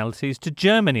on penalties to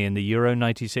Germany in the Euro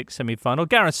 96 semi-final.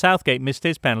 Gareth Southgate missed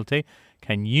his penalty.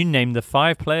 Can you name the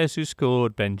 5 players who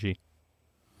scored, Benji?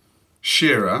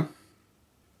 Shearer,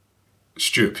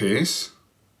 Stuart Pearce,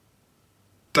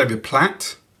 David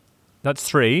Platt. That's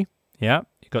 3. Yeah.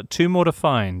 You've got 2 more to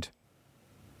find.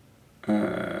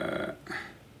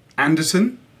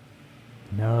 Anderson?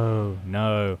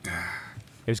 No.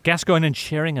 It was Gascoigne and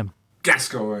Sheringham.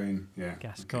 Gascoigne, yeah.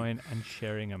 Gascoigne and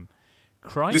Sheringham.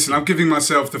 Crikey. Listen, I'm giving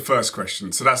myself the first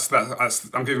question, so that's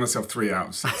I'm giving myself 3 out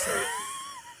of 6.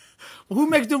 Who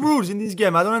makes the rules in this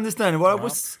game? I don't understand.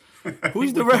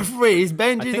 Who's the referee? Is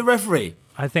Benji the referee?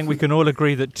 I think we can all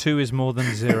agree that 2 is more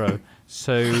than 0.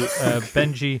 So,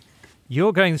 Benji,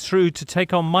 You're going through to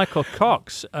take on Michael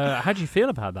Cox. How do you feel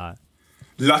about that?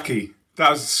 Lucky. That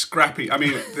was scrappy. I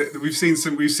mean, we've seen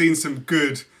some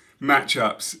good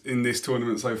matchups in this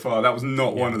tournament so far. That was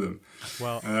not one of them.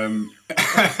 Well,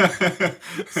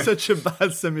 such a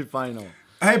bad semi-final.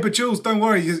 Hey, but Jules, don't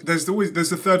worry. There's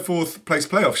the third, fourth place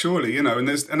playoff, surely, you know, and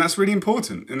that's really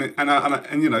important,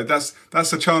 and you know that's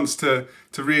a chance to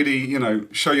really, you know,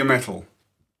 show your mettle.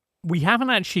 We haven't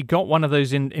actually got one of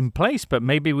those in place, but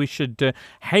maybe we should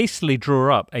hastily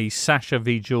draw up a Sasha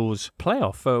v Jules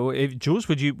playoff. Jules,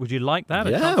 would you like that?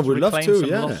 Yeah, we'd love to.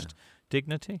 Yeah, lost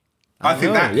dignity. I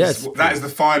think that is the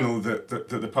final that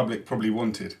the public probably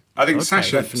wanted. I think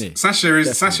okay,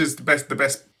 Sasha's the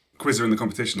best quizzer in the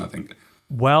competition, I think.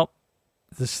 Well,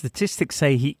 the statistics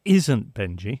say he isn't,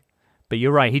 Benji, but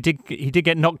you're right. He did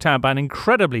get knocked out by an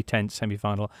incredibly tense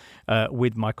semi-final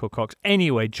with Michael Cox.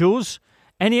 Anyway, Jules,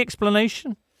 any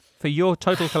explanation for your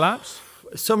total collapse?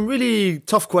 Some really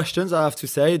tough questions, I have to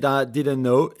say, that I didn't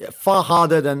know. Far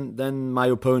harder than my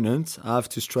opponent, I have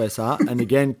to stress that. And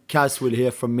again, Cass will hear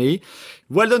from me.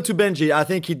 Well done to Benji. I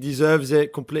think he deserves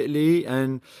it completely.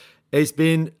 And it's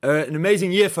been an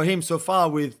amazing year for him so far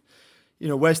with, you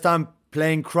know, West Ham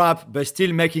playing crap, but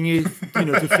still making it, you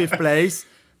know, to fifth place.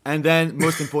 And then,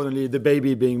 most importantly, the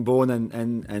baby being born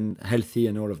and healthy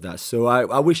and all of that. So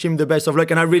I wish him the best of luck,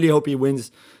 and I really hope he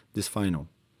wins this final.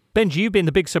 Benji, you've been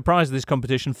the big surprise of this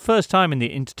competition. First time in the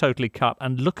Intertotally Cup,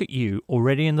 and look at you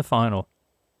already in the final.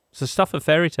 It's the stuff of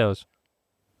fairy tales.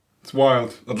 It's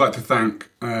wild. I'd like to thank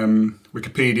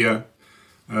Wikipedia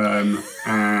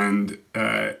and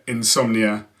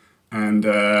Insomnia and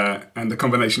the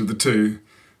combination of the two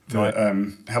that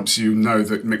helps you know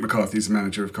that Mick McCarthy is the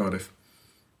manager of Cardiff.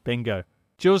 Bingo.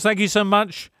 Jules, thank you so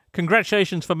much.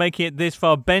 Congratulations for making it this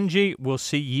far. Benji, we'll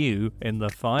see you in the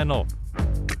final.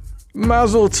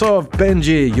 Mazel tov,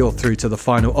 Benji. You're through to the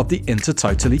final of the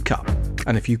Intertotally Cup.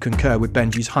 And if you concur with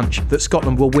Benji's hunch that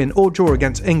Scotland will win or draw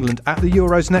against England at the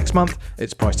Euros next month,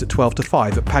 it's priced at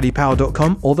 12-5 at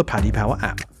paddypower.com or the Paddy Power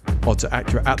app. Odds are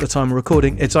accurate at the time of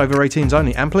recording. It's over 18s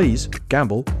only. And please,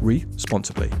 gamble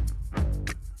responsibly.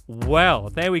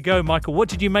 Well, there we go, Michael. What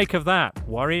did you make of that?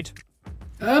 Worried?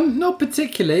 Not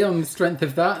particularly on the strength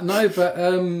of that, no, but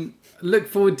look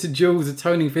forward to Jules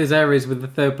atoning for his errors with the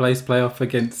third place playoff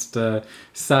against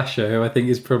Sasha, who I think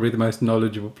is probably the most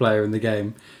knowledgeable player in the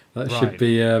game. That should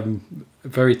be a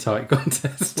very tight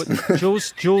contest.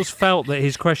 Jules felt that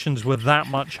his questions were that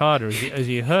much harder, as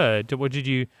you heard.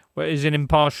 As an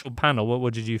impartial panel,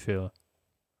 what did you feel?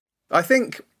 I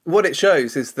think what it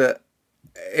shows is that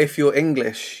if you're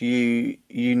English, you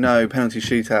know penalty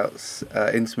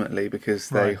shootouts intimately because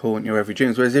they haunt your every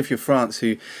dreams. Whereas if you're France,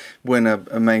 who win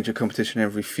a major competition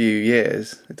every few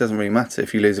years, it doesn't really matter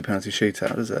if you lose a penalty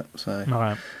shootout, does it? So, all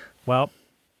right. Well,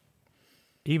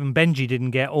 even Benji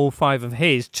didn't get all 5 of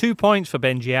his. 2 points for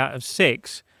Benji out of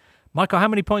 6. Michael, how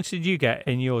many points did you get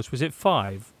in yours? Was it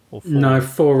 5 or 4? No,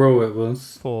 4 all it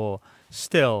was. 4.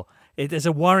 Still, there's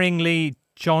a worryingly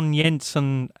John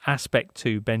Jensen aspect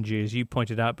to Benji, as you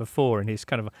pointed out before, in his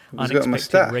kind of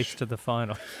unexpected race to the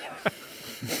final.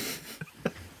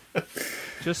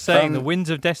 Just saying, the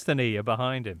winds of destiny are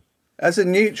behind him. As a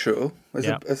neutral,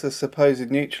 as a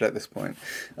supposed neutral at this point,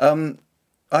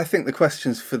 I think the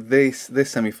questions for this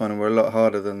semi-final were a lot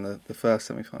harder than the first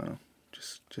semi-final.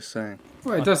 Just saying.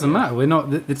 Well, it doesn't matter. We're not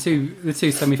the two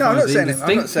semi-finals. No, I'm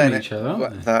not saying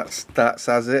it. That's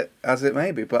as it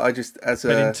may be. But I just but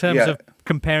in terms of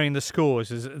comparing the scores,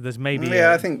 there's maybe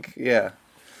I think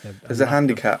there's a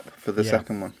handicap for the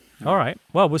second one. All right.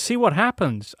 Well, we'll see what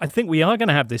happens. I think we are going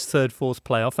to have this third, fourth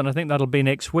playoff, and I think that'll be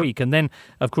next week. And then,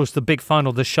 of course, the big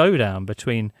final, the showdown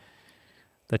between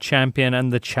the champion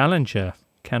and the challenger.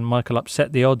 Can Michael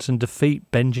upset the odds and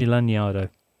defeat Benji Lanyardo?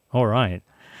 All right.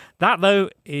 That, though,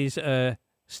 is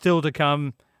still to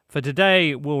come. For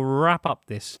today, we'll wrap up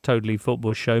this Totally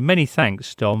Football show. Many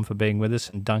thanks, Dom, for being with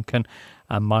us, and Duncan,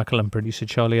 and Michael, and producer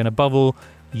Charlie, and above all,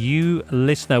 you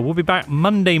listener. We'll be back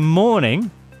Monday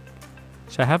morning,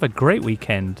 so have a great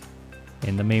weekend.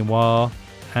 In the meanwhile,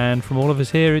 and from all of us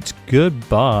here, it's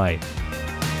goodbye.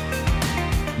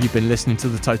 You've been listening to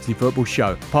the Totally Football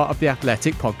Show, part of the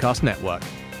Athletic Podcast Network.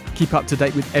 Keep up to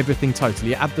date with everything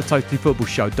Totally at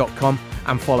thetotallyfootballshow.com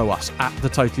and follow us at The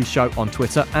Totally Show on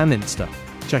Twitter and Insta.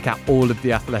 Check out all of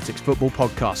the Athletics football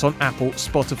podcasts on Apple,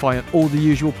 Spotify and all the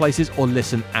usual places, or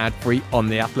listen ad-free on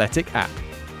the Athletic app.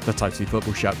 The Totally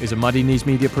Football Show is a Muddy Knees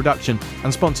Media production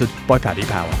and sponsored by Paddy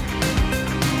Power.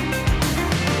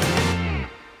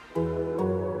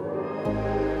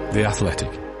 The Athletic.